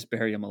 They just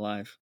bury him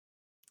alive.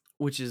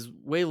 Which is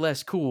way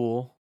less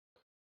cool.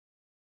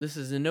 This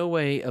is in no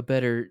way a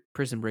better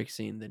prison break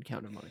scene than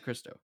Count of Monte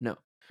Cristo. No.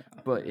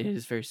 But it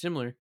is very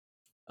similar.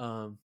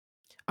 I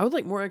would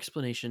like more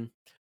explanation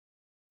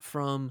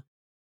from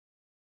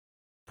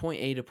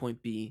point A to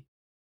point B.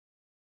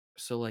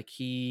 So like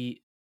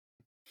he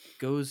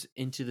goes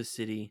into the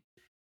city,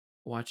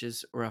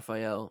 watches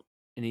Raphael,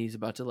 and he's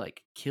about to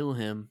like kill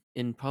him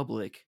in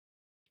public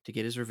to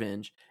get his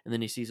revenge, and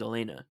then he sees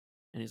Elena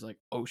and he's like,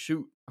 oh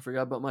shoot, I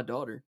forgot about my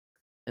daughter.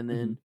 And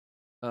then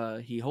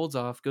he holds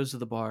off, goes to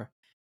the bar,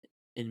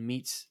 and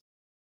meets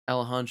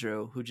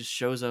Alejandro, who just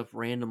shows up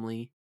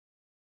randomly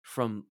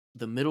from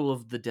the middle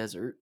of the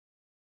desert.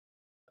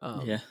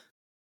 Yeah.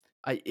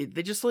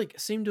 They just like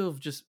seem to have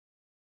just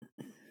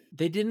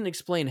they didn't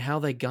explain how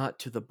they got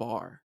to the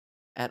bar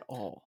at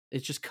all.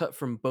 It's just cut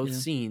from both Yeah.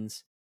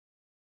 scenes.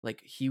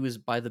 Like he was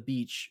by the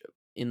beach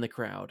in the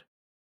crowd,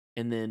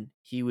 and then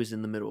he was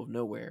in the middle of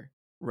nowhere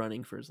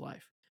running for his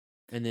life.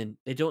 And then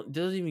it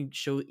doesn't even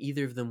show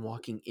either of them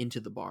walking into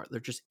the bar. They're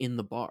just in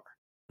the bar.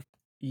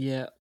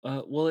 Yeah.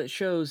 Well,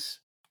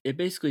 it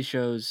basically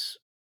shows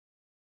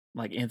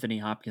like Anthony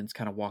Hopkins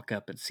kind of walk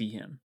up and see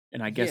him.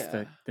 And I guess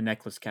Yeah. the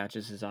necklace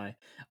catches his eye.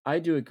 I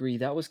do agree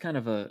that was kind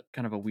of a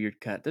weird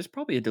cut. There's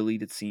probably a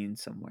deleted scene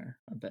somewhere,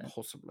 I bet.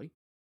 Possibly.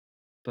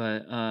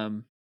 But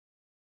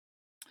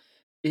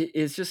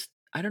it's just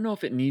I don't know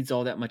if it needs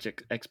all that much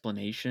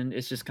explanation.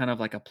 It's just kind of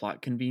like a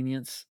plot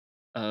convenience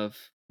of,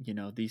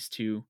 these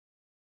two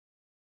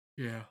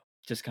Yeah.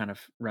 just kind of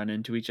run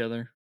into each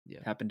other. Yeah.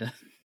 Happen to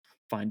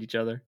find each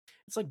other.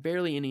 It's like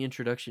barely any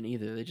introduction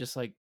either. They just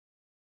like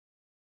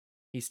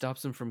he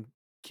stops him from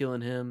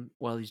killing him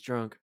while he's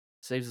drunk,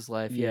 saves his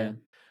life, yeah.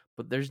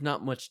 But there's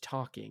not much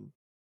talking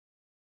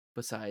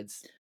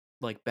besides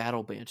like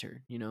battle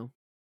banter, you know?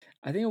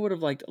 I think I would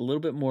have liked a little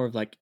bit more of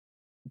like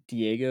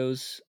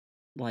Diego's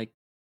like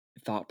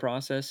thought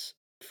process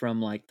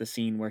from like the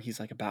scene where he's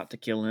like about to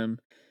kill him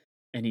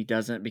and he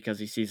doesn't because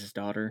he sees his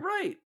daughter.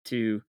 Right.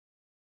 To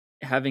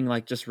having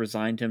like just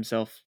resigned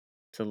himself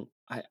to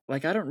I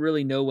don't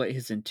really know what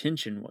his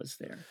intention was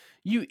there.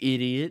 You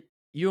idiot.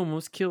 You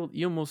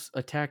almost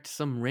attacked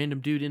some random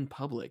dude in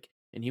public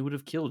and he would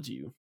have killed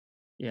you.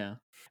 Yeah.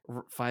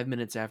 5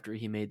 minutes after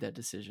he made that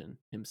decision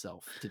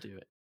himself to do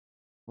it.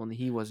 Only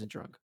he wasn't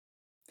drunk.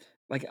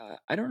 Like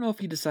I don't know if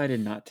he decided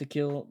not to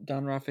kill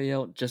Don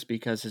Raphael just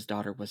because his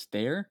daughter was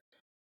there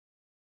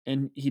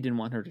and he didn't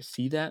want her to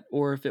see that,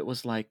 or if it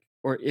was like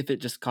or if it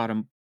just caught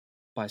him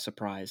by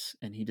surprise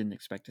and he didn't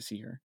expect to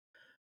see her.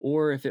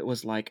 Or if it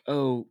was like,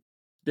 oh,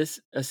 this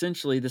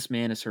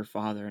man is her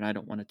father and I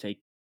don't want to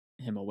take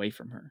him away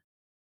from her.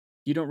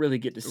 You don't really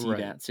get to see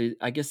that. So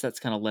I guess that's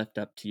kind of left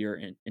up to your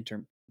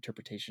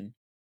interpretation.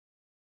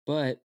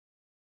 But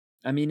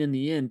I mean, in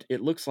the end,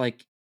 it looks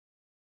like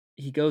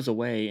he goes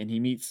away and he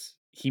meets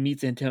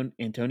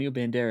Antonio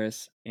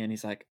Banderas and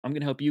he's like, I'm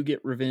going to help you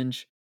get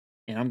revenge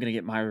and I'm going to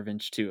get my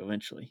revenge too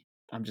eventually.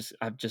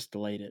 I've just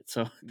delayed it.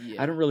 So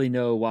I don't really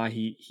know why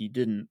he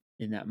didn't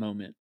in that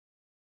moment.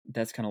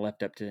 That's kind of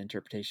left up to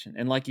interpretation.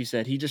 And like you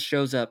said, he just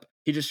shows up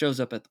at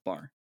the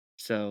bar.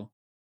 So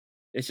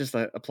it's just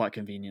a plot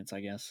convenience,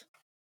 I guess.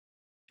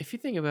 If you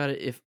think about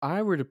it, if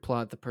I were to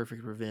plot the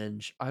perfect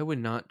revenge, I would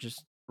not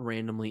just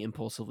randomly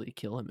impulsively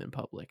kill him in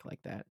public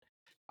like that.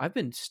 I've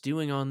been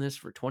stewing on this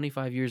for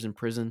 25 years in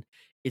prison.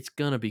 It's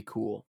gonna be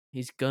cool.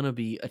 He's gonna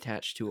be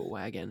attached to a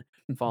wagon,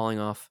 falling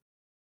off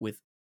with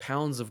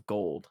pounds of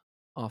gold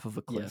off of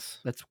a cliff. Yes.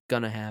 That's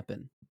gonna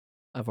happen.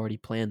 I've already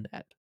planned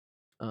that.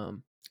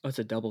 It's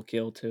a double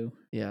kill too.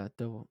 Yeah,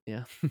 double.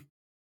 Yeah.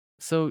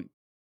 So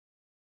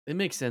it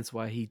makes sense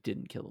why he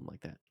didn't kill him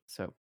like that.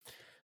 So,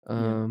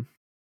 and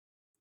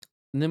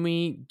then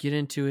we get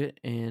into it,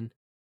 and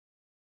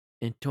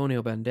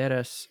Antonio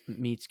Banderas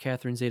meets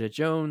Catherine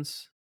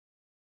Zeta-Jones,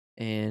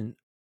 and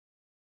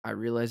I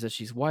realize that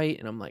she's white,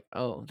 and I'm like,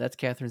 oh, that's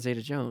Catherine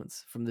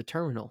Zeta-Jones from The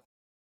Terminal.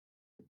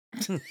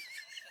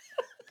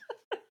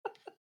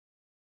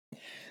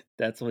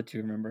 That's what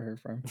you remember her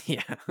from.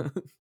 Yeah.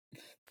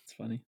 That's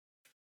funny.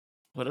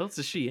 What else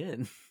is she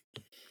in?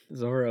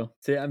 Zorro.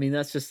 See, I mean,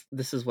 this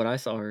is what I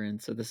saw her in,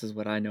 so this is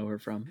what I know her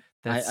from.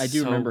 That's I do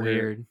so remember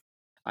weird. her.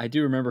 I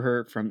do remember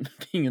her from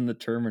being in The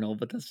Terminal,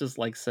 but that's just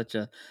like such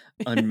a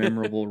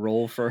unmemorable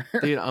role for her.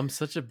 Dude, I'm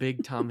such a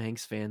big Tom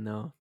Hanks fan,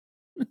 though.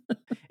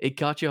 It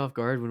caught you off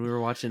guard when we were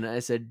watching it. I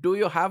said, "Do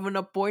you have an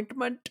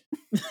appointment?"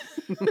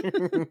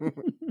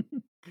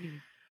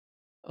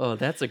 Oh,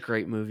 that's a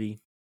great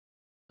movie.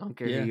 I don't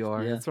care who you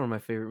are. Yeah. That's one of my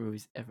favorite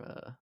movies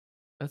ever.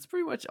 That's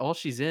pretty much all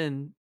she's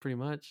in, pretty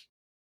much.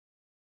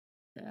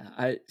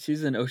 Yeah,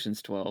 she's in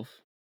Ocean's 12.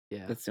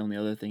 Yeah. That's the only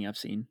other thing I've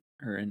seen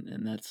her in,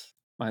 and that's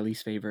my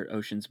least favorite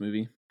Ocean's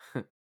movie.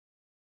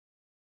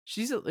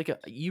 She's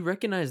you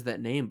recognize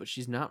that name, but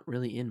she's not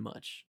really in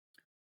much.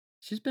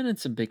 She's been in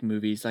some big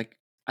movies. Like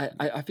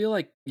I feel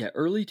like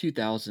early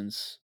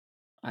 2000s.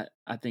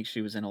 I think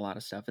she was in a lot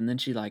of stuff, and then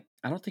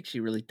I don't think she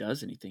really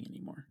does anything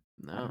anymore.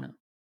 No. I don't know.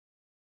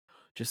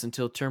 Just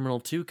until Terminal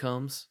 2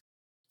 comes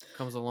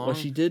along. Well,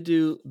 she did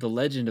do The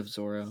Legend of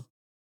Zorro,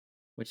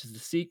 which is the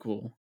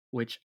sequel,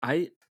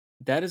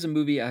 that is a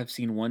movie I've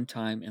seen one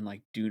time and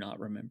like do not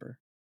remember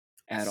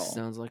at all.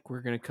 Sounds like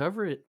we're gonna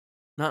cover it.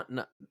 Not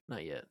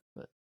yet,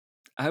 but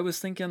I was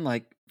thinking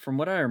like from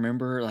what I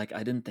remember, like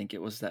I didn't think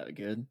it was that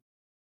good.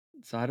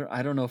 So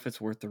I don't know if it's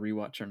worth the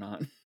rewatch or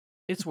not.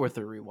 It's worth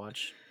a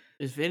rewatch.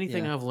 If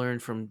anything I've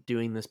learned from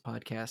doing this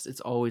podcast, it's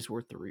always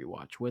worth the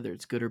rewatch, whether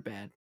it's good or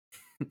bad.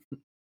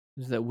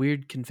 There's that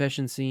weird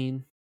confession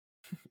scene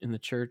in the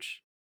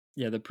church.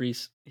 Yeah, the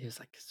priest, he was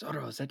like,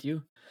 Zorro, is that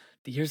you?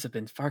 The years have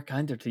been far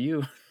kinder to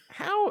you.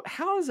 How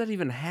does that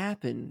even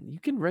happen? You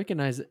can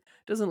recognize it.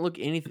 Doesn't look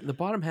anything. The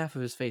bottom half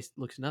of his face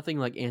looks nothing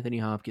like Anthony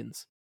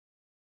Hopkins.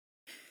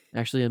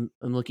 Actually, I'm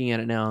looking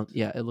at it now.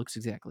 Yeah, it looks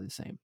exactly the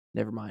same.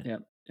 Never mind.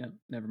 Yep.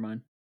 Never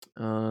mind.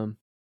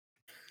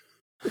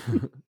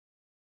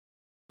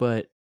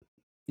 But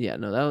yeah,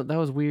 no, that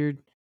was weird.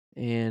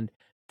 And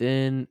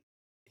then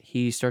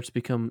he starts to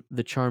become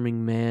the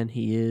charming man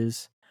he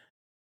is.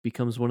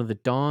 Becomes one of the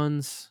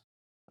Dons.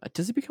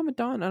 Does he become a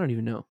Don? I don't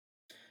even know.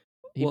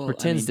 He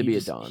pretends to be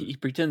a Don. He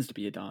pretends to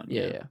be a Don.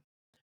 Yeah.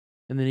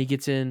 And then he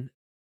gets in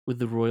with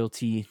the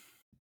royalty,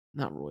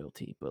 not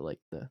royalty, but like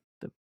the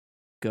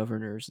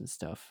governors and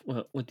stuff.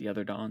 Well, with the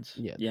other Dons.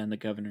 Yeah. Yeah, and the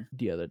governor.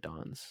 The other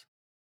Dons.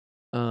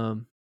 I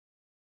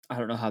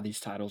don't know how these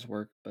titles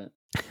work, but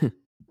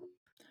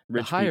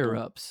the higher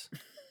ups.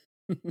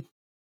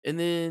 And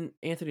then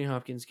Anthony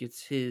Hopkins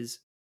gets his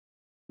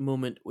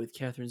moment with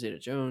Catherine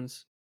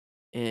Zeta-Jones,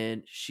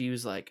 and she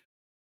was like,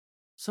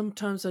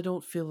 "Sometimes I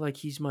don't feel like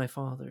he's my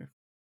father."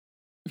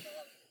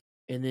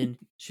 And then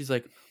she's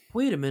like,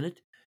 "Wait a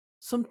minute.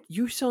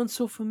 You sound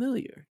so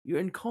familiar.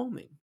 You're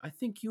calming. I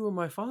think you were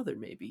my father,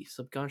 maybe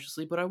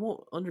subconsciously, but I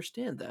won't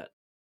understand that."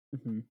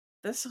 Mm-hmm.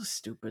 That's so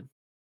stupid.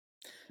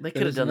 They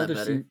could have done that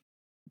better. Scene,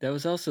 that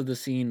was also the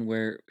scene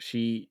where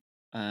she,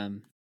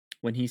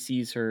 when he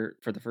sees her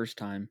for the first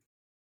time,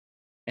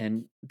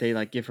 and they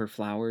like give her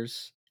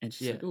flowers, and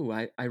she's like, "Oh,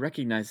 I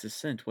recognize this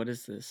scent. What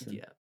is this?"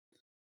 And,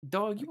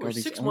 dog, you were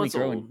 6 months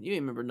old. You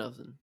ain't remember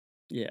nothing.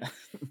 Yeah.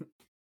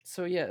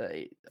 So yeah,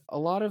 a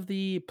lot of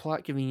the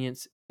plot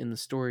convenience in the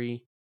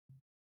story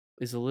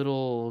is a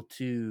little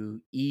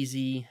too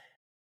easy.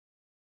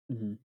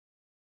 Mm-hmm.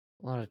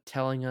 A lot of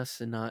telling us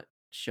and not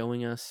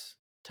showing us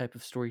type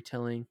of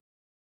storytelling,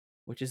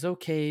 which is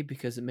okay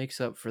because it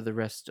makes up for the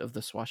rest of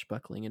the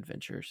swashbuckling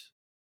adventures.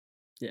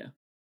 Yeah.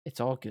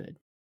 It's all good.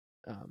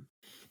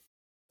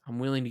 I'm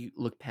willing to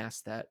look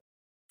past that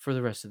for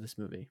the rest of this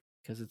movie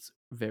because it's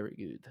very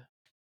good.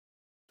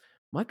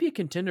 Might be a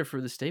contender for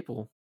the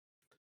staple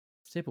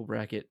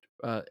bracket,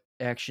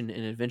 action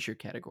and adventure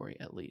category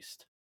at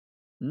least.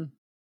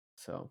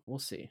 So we'll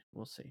see.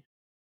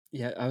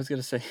 Yeah, I was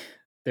gonna say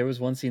there was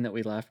one scene that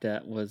we laughed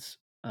at was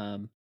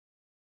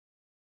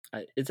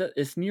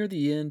it's near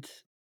the end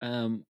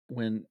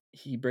when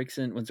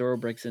Zorro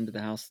breaks into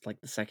the house like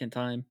the second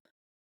time,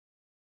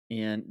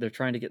 and they're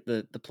trying to get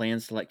the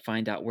plans to like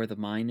find out where the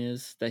mine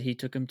is that he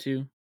took him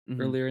to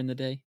earlier in the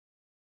day,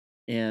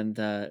 and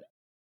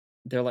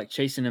they're like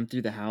chasing him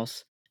through the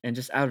house, and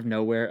just out of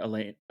nowhere,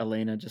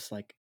 Elena just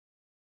like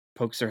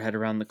pokes her head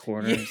around the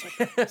corner. And it's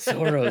like,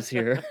 Zorro's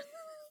here.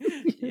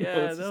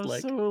 Yeah, that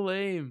was so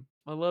lame.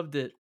 I loved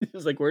it. It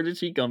was like, where did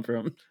she come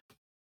from?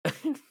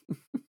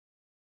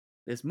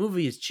 This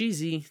movie is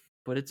cheesy,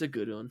 but it's a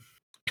good one.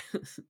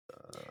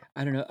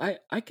 I don't know.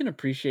 I can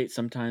appreciate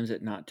sometimes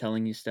it not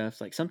telling you stuff.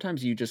 Like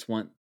sometimes you just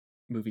want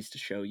movies to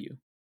show you,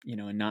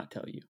 and not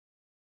tell you.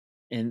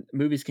 And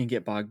movies can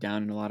get bogged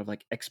down in a lot of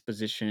like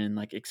exposition,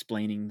 like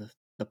explaining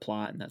the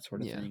plot and that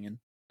sort of thing. And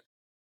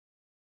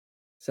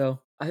so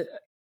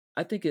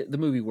I think the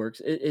movie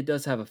works. It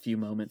does have a few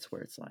moments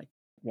where it's like,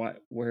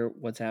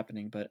 what's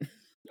happening, but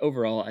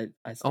overall,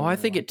 I still I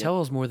think like it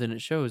tells more than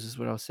it shows, is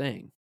what I was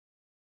saying.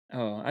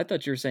 Oh, I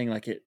thought you were saying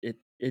like it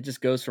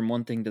just goes from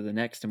one thing to the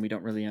next, and we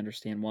don't really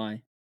understand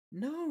why.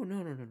 No.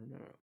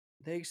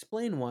 They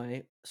explain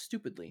why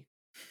stupidly.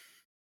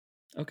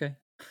 Okay.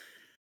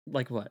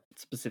 Like what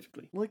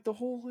specifically? Like the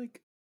whole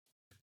like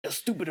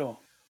stupido.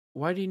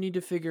 Why do you need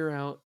to figure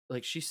out?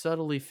 Like she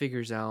subtly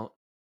figures out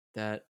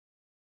that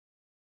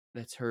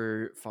that's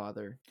her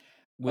father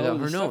without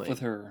her knowing. Stuff with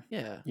her.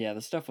 Yeah,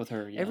 the stuff with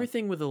her. Yeah.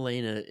 Everything with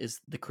Elena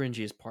is the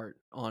cringiest part,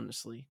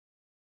 honestly.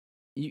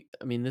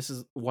 I mean, this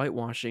is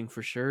whitewashing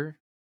for sure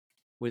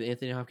with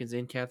Anthony Hopkins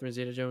and Catherine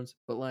Zeta-Jones,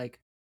 but like,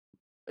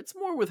 it's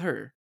more with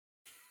her.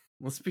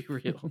 Let's be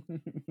real.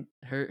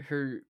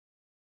 her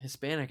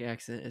Hispanic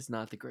accent is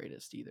not the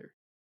greatest either.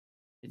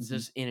 It's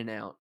just in and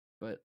out,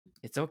 but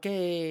it's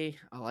okay.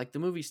 I like the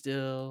movie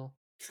still.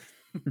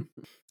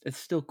 It's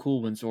still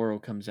cool when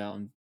Zorro comes out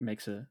and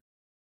makes a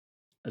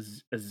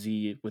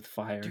Z with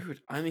fire. Dude,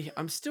 I mean,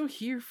 I'm still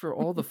here for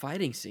all the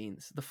fighting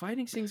scenes. The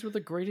fighting scenes were the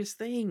greatest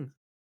thing.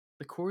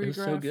 The choreograph. It was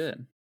so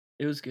good.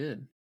 It was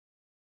good.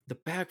 The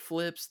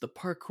backflips, the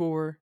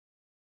parkour.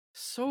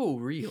 So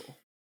real.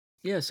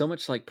 Yeah, so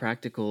much like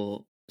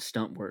practical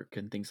stunt work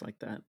and things like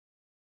that.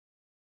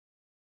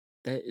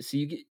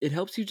 It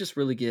helps you just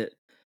really get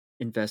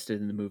invested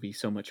in the movie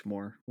so much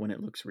more when it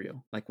looks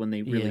real. Like when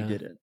they really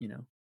did it,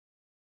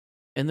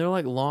 And they're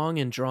like long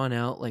and drawn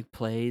out like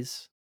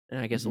plays, and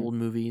I guess old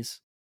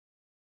movies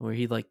where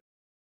he like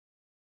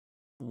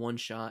one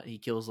shot he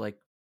kills like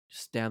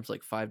stabs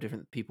like 5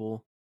 different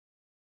people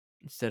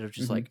instead of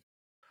just like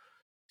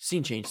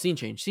scene change.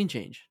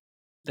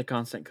 The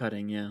constant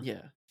cutting,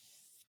 yeah.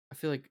 I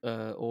feel like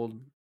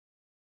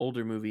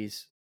older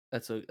movies,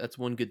 that's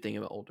one good thing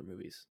about older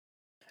movies.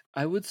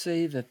 I would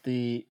say that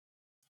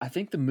I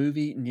think the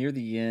movie near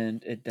the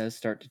end, it does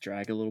start to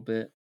drag a little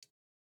bit.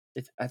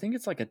 I think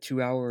it's like a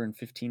 2 hour and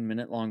 15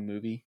 minute long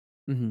movie.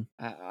 Mhm.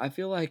 I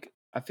feel like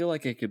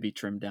it could be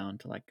trimmed down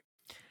to like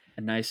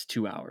a nice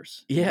 2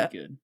 hours would be Yeah,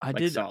 good, I like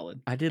did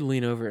solid. I did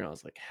lean over and I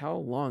was like, "How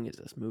long is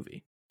this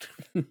movie?"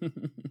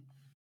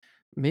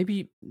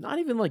 Maybe not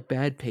even, like,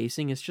 bad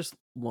pacing, it's just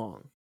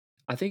long.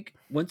 I think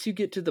once you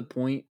get to the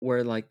point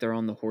where like they're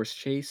on the horse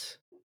chase,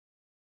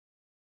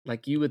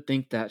 like you would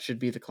think that should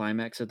be the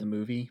climax of the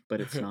movie, but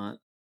it's not.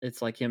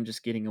 It's like him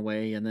just getting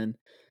away and then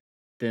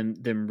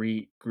them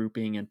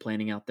regrouping and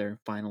planning out their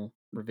final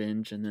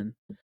revenge, and then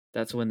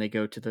that's when they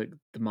go to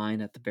the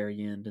mine at the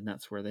very end, and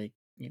that's where they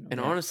And they have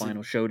the honestly,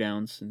 final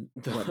showdowns and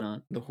the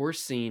whatnot. the horse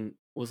scene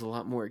was a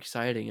lot more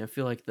exciting. I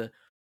feel like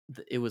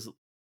it was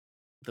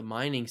the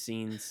mining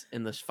scenes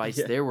and the fights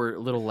Yeah, there were a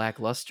little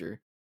lackluster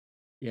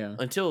yeah,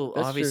 until that's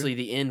true. obviously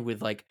the end with,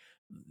 like,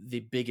 the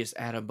biggest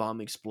atom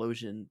bomb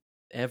explosion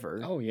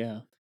ever. Oh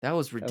yeah, That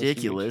was that was huge.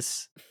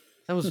 ridiculous.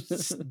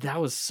 That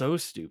was so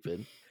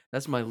stupid.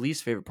 That's my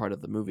least favorite part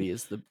of the movie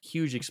is the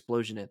huge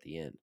explosion at the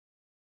end.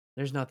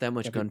 There's not that Yeah,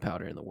 much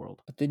gunpowder in the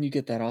world. but then you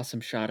get that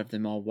awesome shot of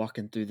them all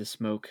walking through the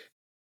smoke.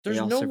 They There's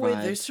all no way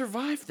they survived.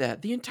 survived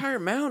that. The entire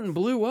mountain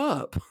blew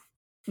up.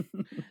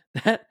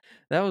 That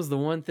that was the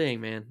one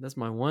thing, man. That's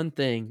my one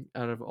thing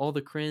out of all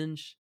the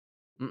cringe.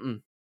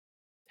 Mm-mm.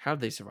 How'd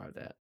they survive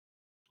that?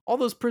 All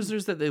those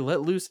prisoners that they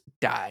let loose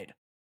died.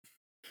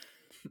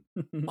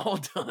 All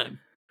done.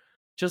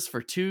 Just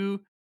for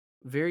two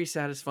very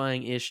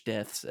satisfying-ish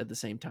deaths at the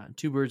same time.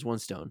 Two birds, one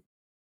stone.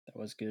 That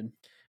was good.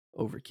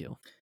 Overkill.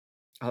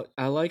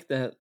 I like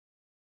that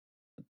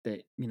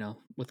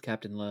with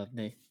Captain Love,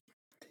 they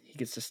he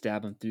gets to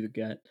stab him through the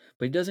gut,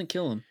 but he doesn't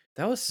kill him.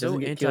 That was He doesn't so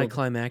get killed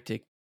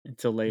anticlimactic,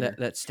 until that later.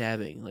 that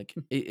stabbing. Like,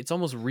 it's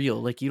almost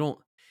real. Like, you don't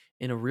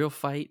in a real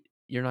fight,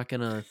 you're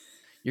gonna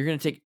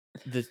take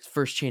the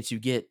first chance you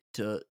get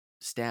to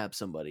stab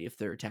somebody if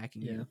they're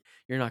attacking Yeah. you.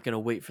 You're not gonna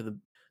wait for the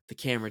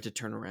camera to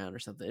turn around or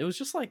something. It was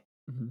just like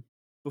Mhm.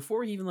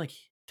 before he even, like,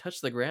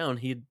 touched the ground,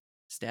 he'd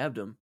stabbed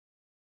him.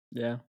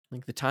 Yeah.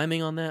 Like, the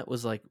timing on that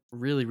was, like,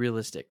 really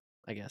realistic,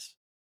 I guess,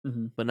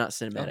 Mhm. but not Oh,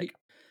 cinematic.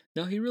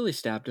 he really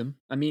stabbed him.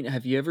 I mean,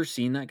 have you ever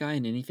seen that guy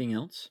in anything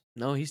else?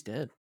 No, he's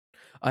dead.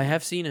 I Yeah.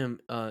 have seen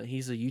him,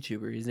 he's a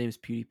YouTuber, his name is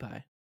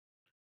PewDiePie.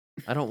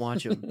 I don't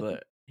watch him,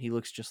 but he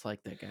looks just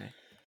like that guy.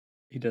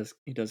 He does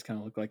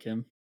kinda look like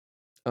him.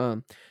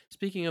 Um,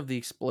 Speaking of the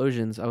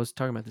explosions, I was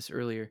talking about this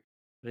earlier,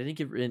 but I didn't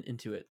get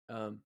into it.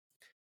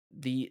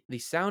 The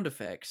sound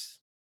effects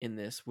in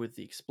this with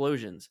the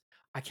explosions,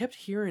 I kept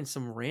hearing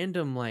some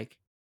random, like,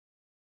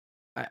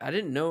 I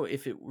didn't know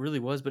if it really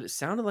was, but it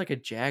sounded like a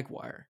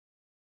jaguar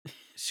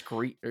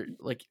screech or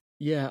like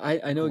Yeah,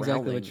 I know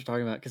exactly what you're growling,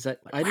 talking about because like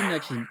I didn't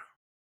actually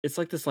it's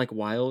like this, like,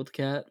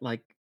 wildcat,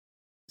 like,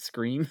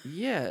 scream.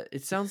 yeah,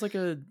 it sounds like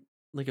a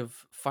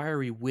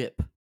fiery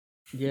whip.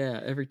 Yeah,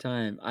 every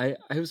time. I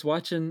was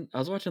watching,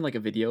 like, a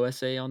video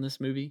essay on this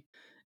movie,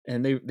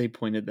 and they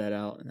pointed that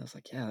out, and I was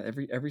like, "Yeah,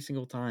 every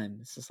single time,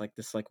 it's just, like,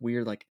 this, like,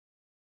 weird, like,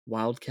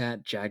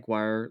 wildcat,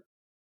 jaguar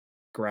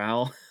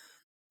growl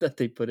that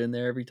they put in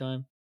there every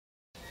time."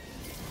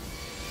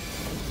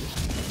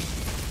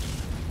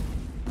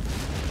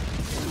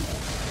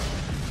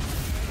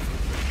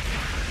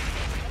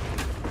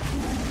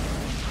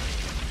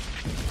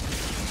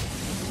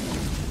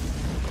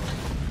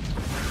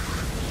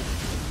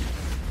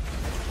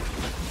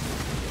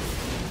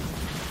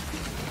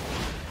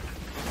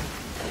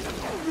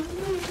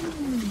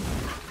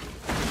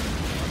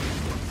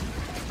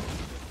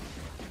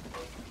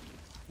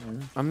 I don't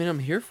know. I mean, I'm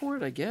here for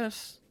it, I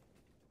guess,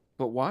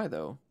 but why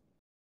though?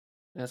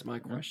 That's I my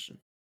don't know. question.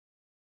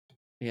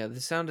 Yeah,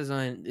 the sound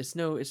design, it's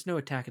no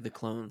Attack of the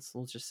Clones.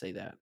 Let's just say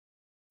that.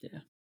 Yeah.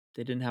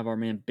 They didn't have our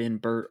man Ben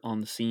Burt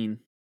on the scene.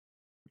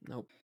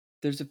 Nope.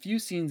 There's a few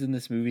scenes in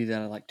this movie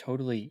that I, like,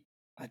 totally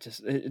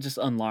it just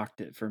unlocked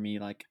it for me,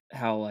 like,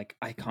 how, like,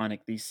 iconic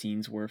these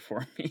scenes were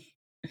for me.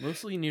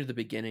 Mostly near the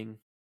beginning.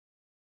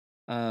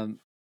 Um,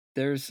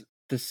 there's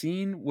the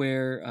scene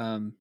where,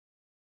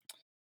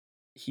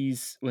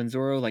 he's when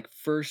Zoro, like,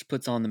 first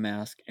puts on the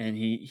mask and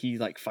he,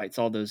 like, fights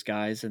all those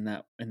guys in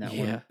that Yeah.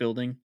 one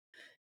building,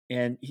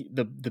 and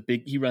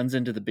he runs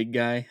into the big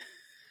guy,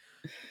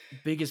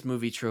 Biggest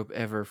movie trope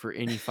ever for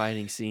any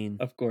fighting scene.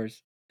 of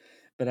course,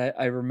 but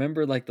I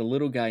remember, like, the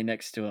little guy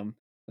next to him,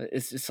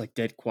 it's just, like,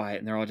 dead quiet,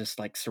 and they're all just,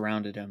 like,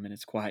 surrounded him, and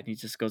it's quiet, and he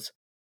just goes,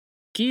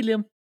 "Kill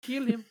him."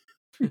 Kill him.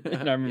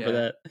 And I remember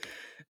Yeah. that.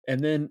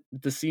 And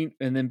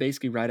then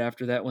basically right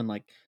after that when,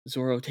 like,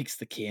 Zoro takes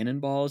the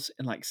cannonballs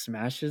and, like,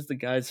 smashes the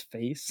guy's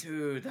face,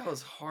 Dude, that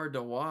was hard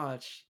to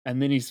watch. and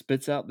then he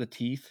spits out the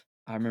teeth.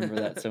 I remember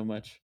that so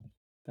much.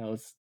 That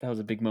was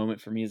a big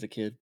moment for me as a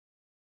kid.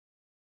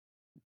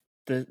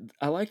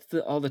 I liked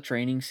all the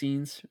training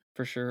scenes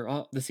for sure.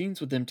 All the scenes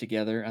with them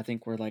together, I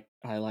think, were, like,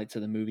 highlights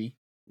of the movie.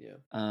 Yeah.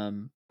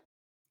 Um,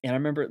 and I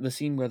remember the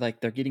scene where, like,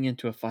 they're getting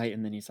into a fight,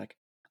 and then he's like,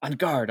 "On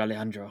guard,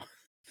 Alejandro."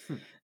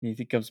 And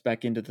he comes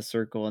back into the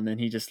circle, and then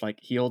he just, like,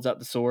 he holds out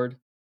the sword,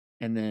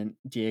 and then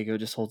Diego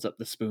just holds up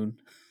the spoon.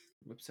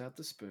 Whips out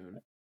the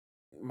spoon.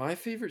 My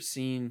favorite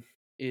scene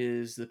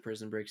is the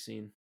prison break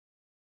scene.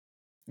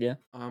 Yeah.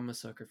 I'm a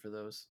sucker for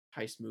those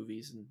heist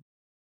movies and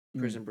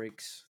Prison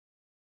Breaks,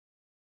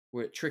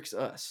 where it tricks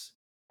us.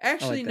 I like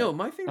Actually, that. no,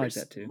 my I favorite. like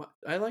that too.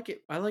 I like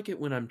it. I like it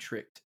when I'm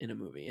tricked in a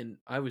movie, and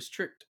I was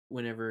tricked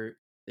whenever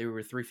they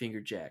were Three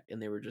Finger Jack,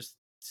 and they were just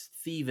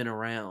thieving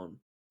around,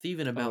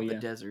 thieving Oh about the yeah,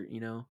 desert.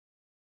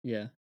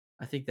 yeah.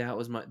 I think that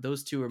was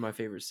those two are my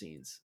favorite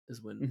scenes.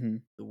 Is when Mm-hmm.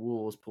 the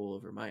wolves pull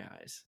over my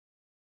eyes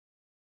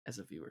as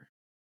a viewer.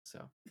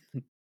 So,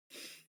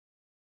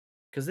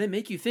 because they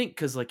make you think,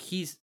 because like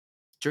he's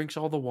drinks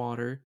all the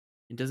water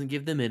and doesn't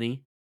give them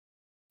any,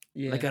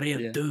 like Yeah, a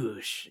real yeah.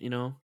 douche,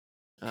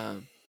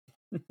 Um,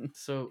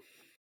 so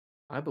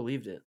I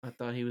believed it. I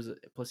thought he was.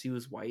 Plus, he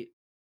was white.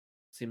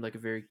 Seemed like a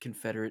very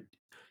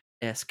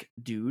Confederate-esque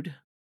dude.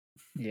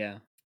 Yeah.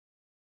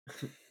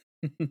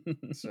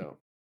 So,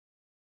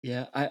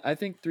 Yeah, I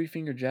think Three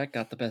Finger Jack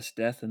got the best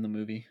death in the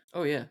movie.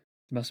 oh yeah,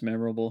 Most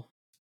memorable.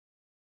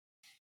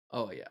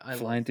 oh yeah, I love.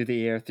 Flying through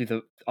the air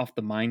off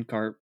the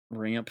minecart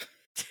ramp.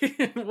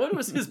 What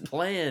was his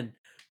plan?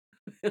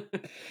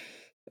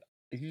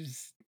 He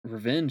was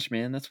revenge,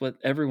 man. That's what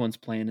everyone's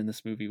plan in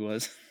this movie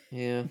was.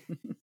 Yeah.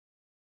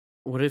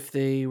 What if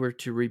they were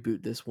to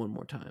reboot this one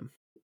more time?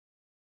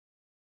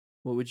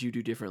 What would you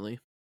do differently?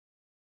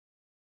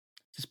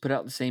 Just put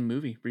out the same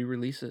movie,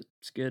 re-release it.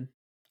 It's good.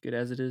 Good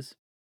as it is.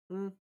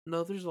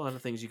 No, there's a lot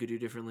of things you could do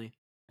differently,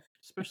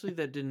 especially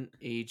that didn't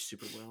age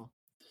super well.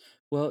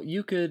 Well,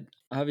 you could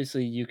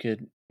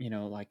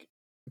like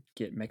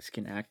get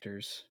Mexican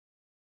actors,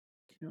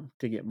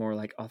 to get more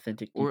like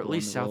authentic Or at people in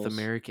least the South roles.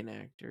 American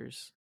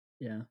actors.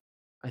 Yeah.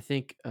 I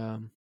think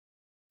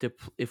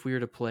if we were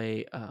to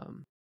play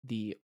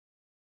the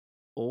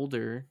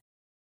older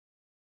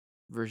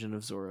version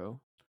of Zorro,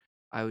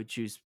 I would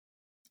choose.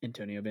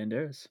 Antonio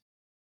Banderas.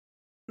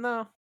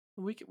 No,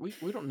 we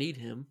don't need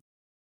him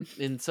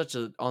in such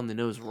a on the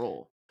nose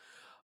role,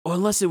 or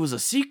unless it was a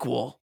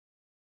sequel.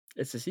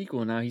 It's a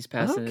sequel now. He's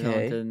passing it on to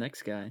Okay. the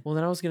next guy. Well,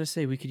 then I was gonna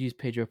say we could use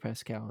Pedro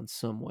Pascal in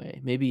some way,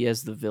 maybe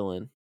as the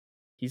villain.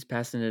 He's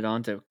passing it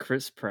on to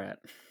Chris Pratt.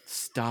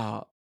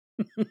 Stop.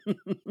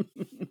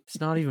 It's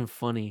not even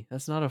funny.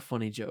 That's not a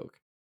funny joke.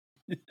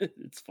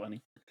 It's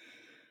funny.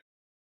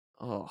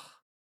 Oh,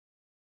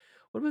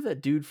 what about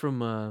that dude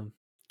from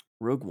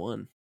Rogue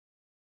One?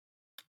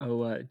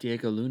 Oh,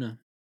 Diego Luna.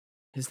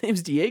 His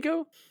name's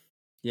Diego.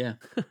 Yeah,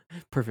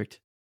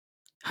 Perfect.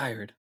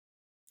 hired.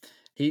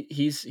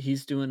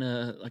 He's doing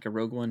a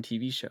Rogue One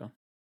TV show.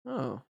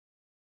 Oh,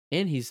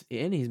 and he's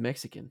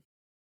Mexican.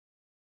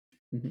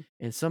 Mhm.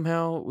 And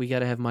somehow we got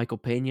to have Michael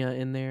Pena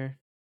in there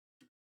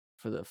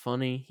for the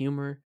funny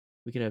humor.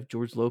 We could have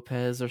George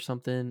Lopez or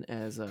something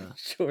as a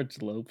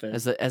George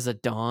Lopez. as a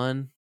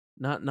Don,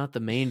 not the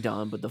main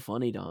Don, but the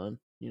funny Don.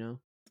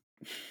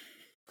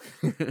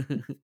 I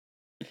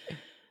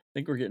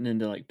think we're getting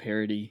into like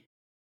parody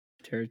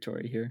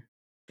territory here.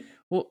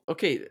 Well,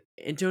 okay,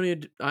 Antonio.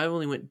 I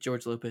only went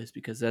George Lopez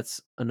because that's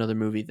another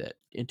movie that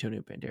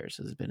Antonio Banderas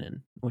has been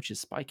in, which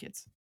is Spy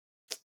Kids.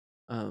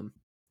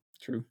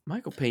 True.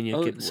 Michael Pena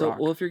Oh, could so rock.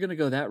 well, if you're gonna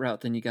go that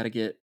route, then you got to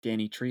get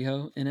Danny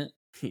Trejo in it.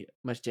 Yeah,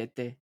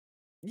 Machete.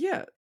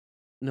 Yeah.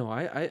 No,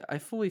 I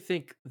fully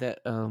think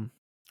that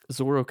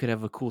Zorro could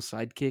have a cool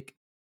sidekick,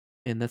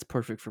 and that's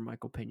perfect for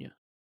Michael Pena.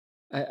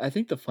 I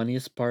think the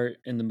funniest part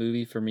in the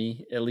movie for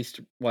me, at least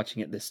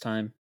watching it this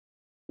time,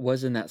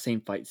 was in that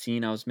same fight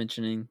scene I was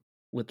mentioning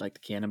with like the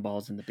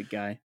cannonballs and the big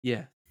guy.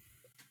 Yeah.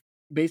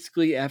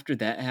 Basically, after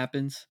that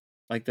happens,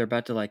 like they're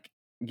about to like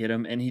get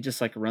him, and he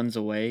just like runs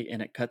away,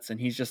 and it cuts, and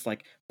he's just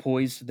like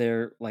poised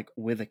there, like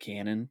with a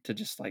cannon to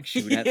just like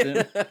shoot at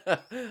them.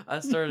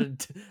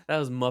 That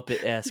was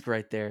Muppet-esque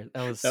right there.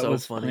 That was That so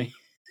was funny.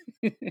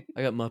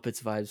 I got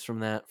Muppets vibes from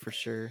that for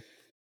sure.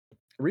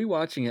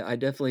 Rewatching it,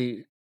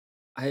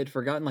 I had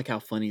forgotten like how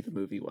funny the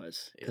movie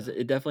was, because Yeah.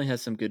 it definitely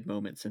has some good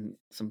moments and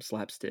some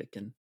slapstick,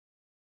 and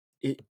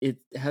it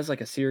has like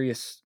a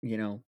serious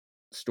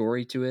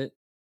story to it,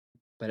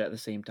 but at the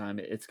same time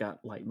it's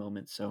got light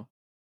moments. So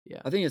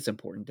Yeah. I think it's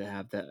important to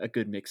have a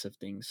good mix of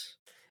things.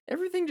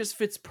 Everything just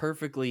fits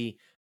perfectly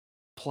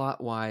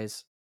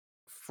plot-wise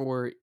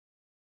for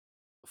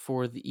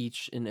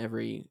each and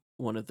every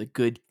one of the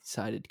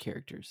good-sided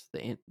characters,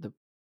 the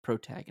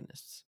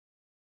protagonists.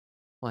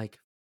 Like,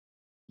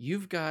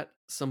 you've got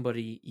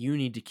somebody you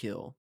need to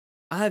kill.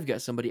 I've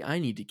got somebody I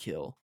need to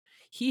kill.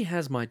 He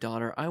has my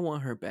daughter. I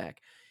want her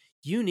back.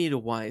 You need a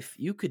wife.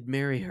 You could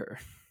marry her.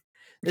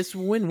 This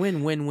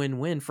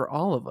win-win-win-win-win for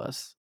all of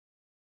us.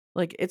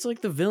 Like, it's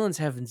like the villains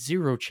have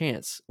zero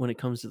chance when it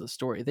comes to the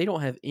story. They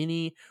don't have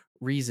any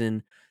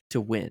reason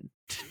to win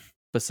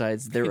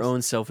besides their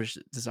own selfish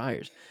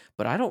desires.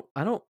 But I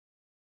don't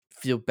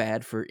feel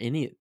bad for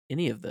any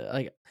of the,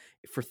 like,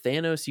 for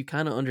Thanos, you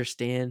kind of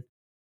understand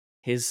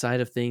his side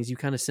of things. You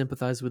kind of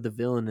sympathize with the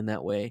villain in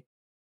that way.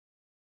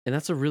 And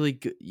that's a really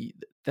good,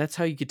 that's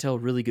how you could tell a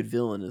really good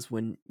villain, is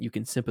when you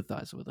can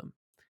sympathize with him.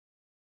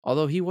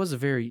 Although he was a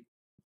very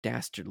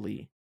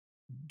dastardly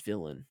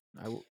villain.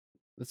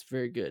 That's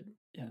very good.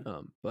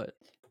 Yeah. But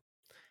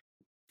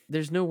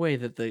there's no way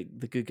that the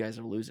good guys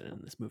are losing in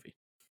this movie.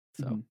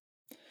 So,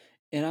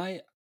 And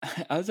I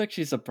was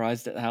actually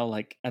surprised at how,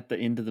 like, at the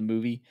end of the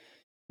movie,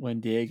 when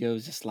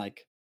Diego's just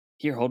like,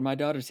 "Here, hold my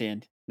daughter's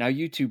hand. Now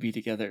you two be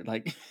together."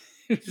 Like,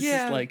 it was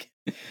just like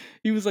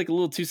he was like a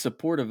little too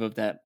supportive of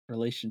that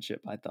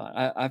relationship. I thought.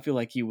 I feel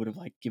like he would have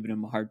like given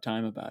him a hard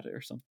time about it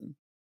or something.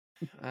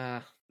 It's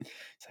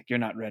like, you're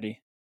not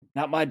ready.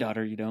 Not my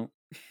daughter. You don't.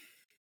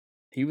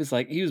 He was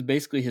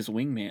basically his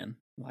wingman.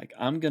 Like,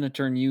 I'm gonna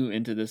turn you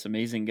into this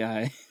amazing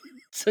guy,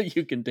 so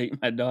you can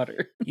date my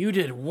daughter. You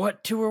did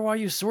what to her while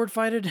you sword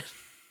fighted?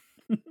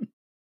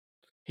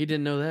 He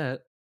didn't know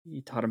that.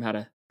 He taught him how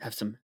to have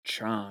some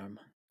charm.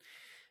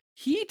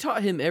 He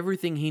taught him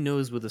everything he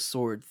knows with a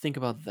sword. Think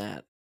about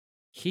that.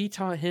 He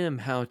taught him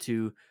how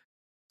to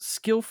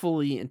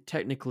skillfully and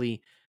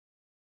technically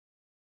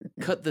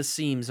cut the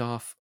seams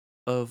off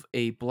of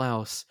a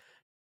blouse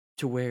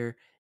to where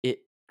it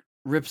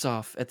rips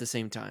off at the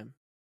same time.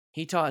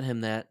 He taught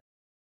him that,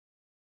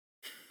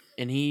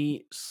 and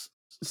he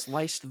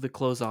sliced the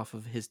clothes off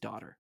of his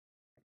daughter.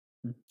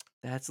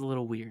 That's a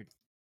little weird.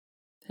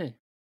 Hey,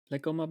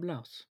 let go my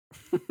blouse.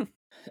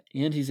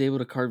 And he's able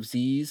to carve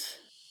Z's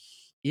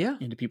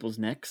into people's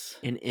necks.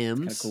 And M's.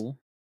 Kind of cool.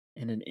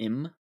 And an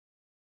M.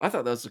 I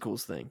thought that was the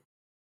coolest thing,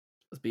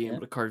 was being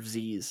able to carve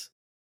Z's.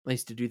 I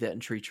used to do that in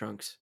tree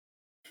trunks.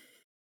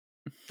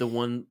 The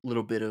one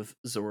little bit of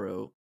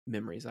Zorro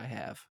memories I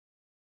have.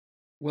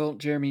 Well,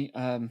 Jeremy,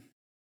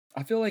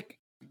 I feel like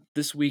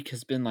this week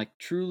has been like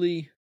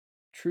truly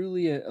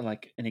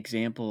like an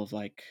example of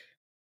like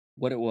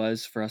what it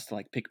was for us to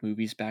like pick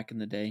movies back in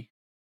the day.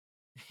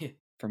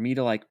 For me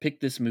to like pick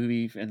this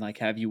movie and like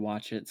have you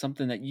watch it,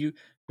 something that you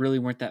really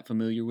weren't that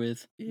familiar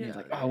with. Yeah,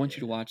 like, I want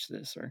you to watch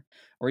this,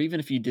 or even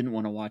if you didn't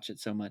want to watch it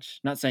so much.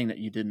 Not saying that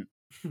you didn't,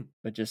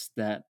 but just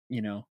that,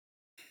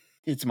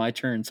 it's my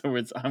turn, so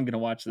I'm gonna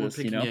watch this.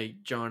 We're picking a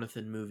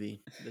Jonathan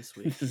movie this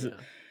week.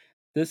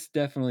 This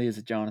definitely is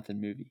a Jonathan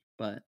movie,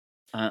 but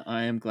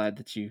I am glad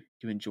that you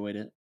enjoyed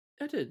it.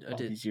 I did. All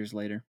these years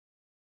later.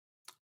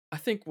 I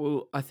think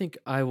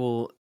I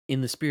will,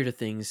 in the spirit of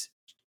things,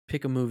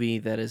 pick a movie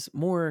that is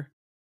more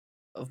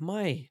of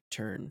my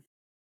turn.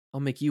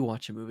 I'll make you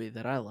watch a movie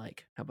that I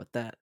like. How about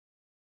that?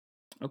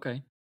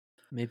 Okay.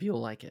 Maybe you'll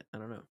like it. I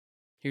don't know.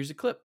 Here's a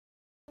clip.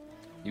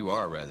 You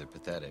are rather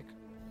pathetic.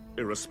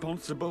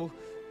 Irresponsible,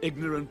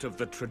 ignorant of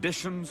the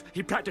traditions.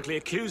 He practically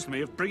accused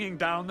me of bringing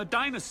down the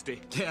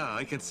dynasty. Yeah,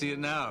 I can see it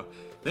now.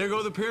 There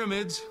go the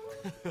pyramids.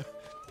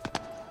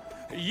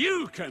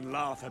 You can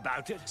laugh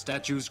about it.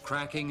 Statues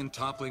cracking and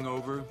toppling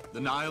over, the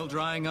Nile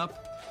drying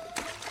up.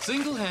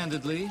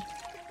 Single-handedly,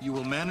 you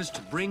will manage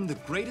to bring the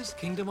greatest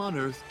kingdom on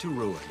earth to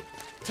ruin.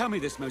 Tell me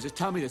this, Moses,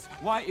 tell me this.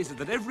 Why is it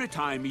that every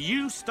time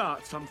you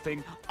start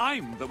something,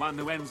 I'm the one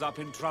who ends up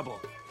in trouble?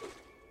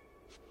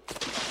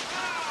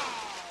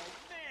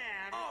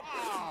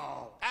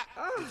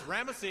 It's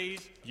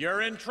Ramesses.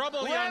 You're in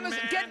trouble, young man.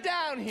 Get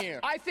down here.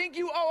 I think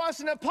you owe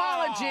us an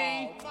apology.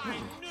 Oh, my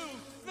new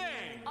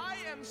thing. I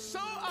am so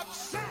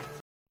upset.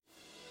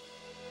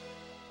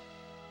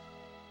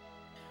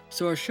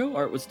 So our show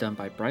art was done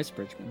by Bryce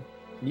Bridgman.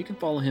 And you can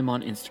follow him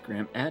on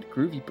Instagram at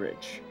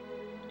GroovyBridge.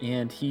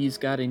 And he's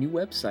got a new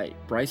website,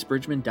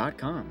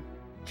 brycebridgman.com.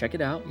 Check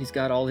it out. He's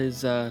got all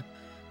his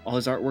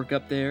artwork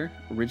up there,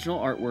 original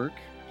artwork,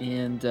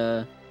 and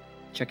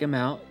check him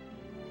out.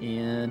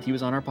 And he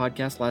was on our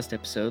podcast last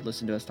episode.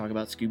 Listen to us talk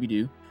about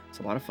Scooby-Doo. It's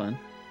a lot of fun.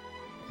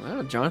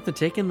 Wow, Jonathan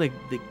taking the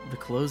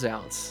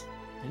closeouts.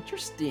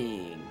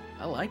 Interesting.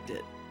 I liked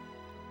it.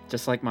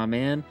 Just like my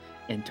man,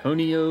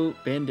 Antonio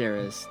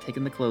Banderas,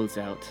 taking the clothes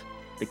out.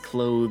 The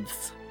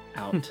clothes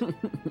out.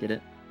 Get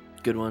it?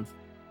 Good one.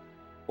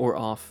 Or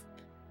off.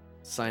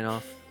 Sign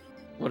off.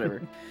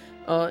 Whatever.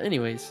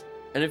 Anyways,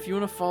 and if you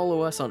want to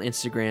follow us on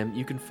Instagram,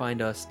 you can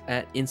find us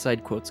at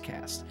Inside Quotes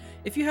Cast.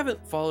 If you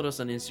haven't followed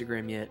us on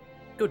Instagram yet,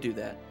 go do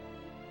that.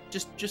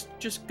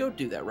 Just go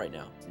do that right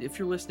now. If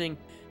you're listening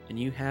and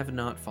you have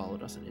not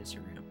followed us on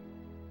Instagram,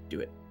 do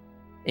it.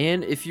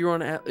 And if you're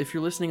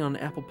listening on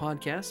Apple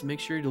Podcasts, make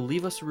sure to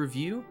leave us a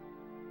review,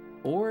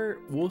 or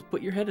we'll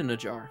put your head in a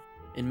jar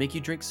and make you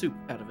drink soup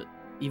out of it,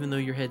 even though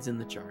your head's in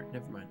the jar.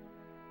 Never mind.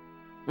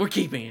 We're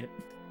keeping it.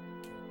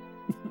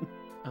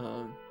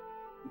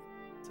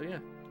 So yeah.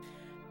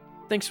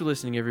 Thanks for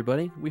listening,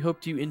 everybody. We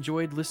hope you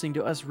enjoyed listening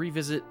to us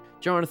revisit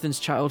Jonathan's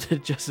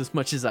childhood just as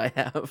much as I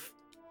have.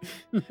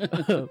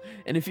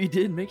 And if you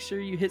did, make sure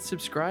you hit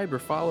subscribe or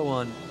follow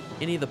on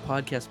any of the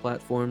podcast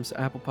platforms,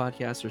 Apple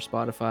Podcasts or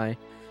Spotify,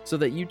 so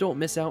that you don't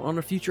miss out on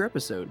a future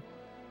episode.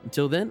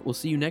 Until then, we'll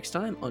see you next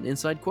time on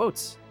Inside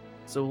Quotes.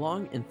 So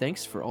long, and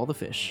thanks for all the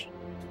fish.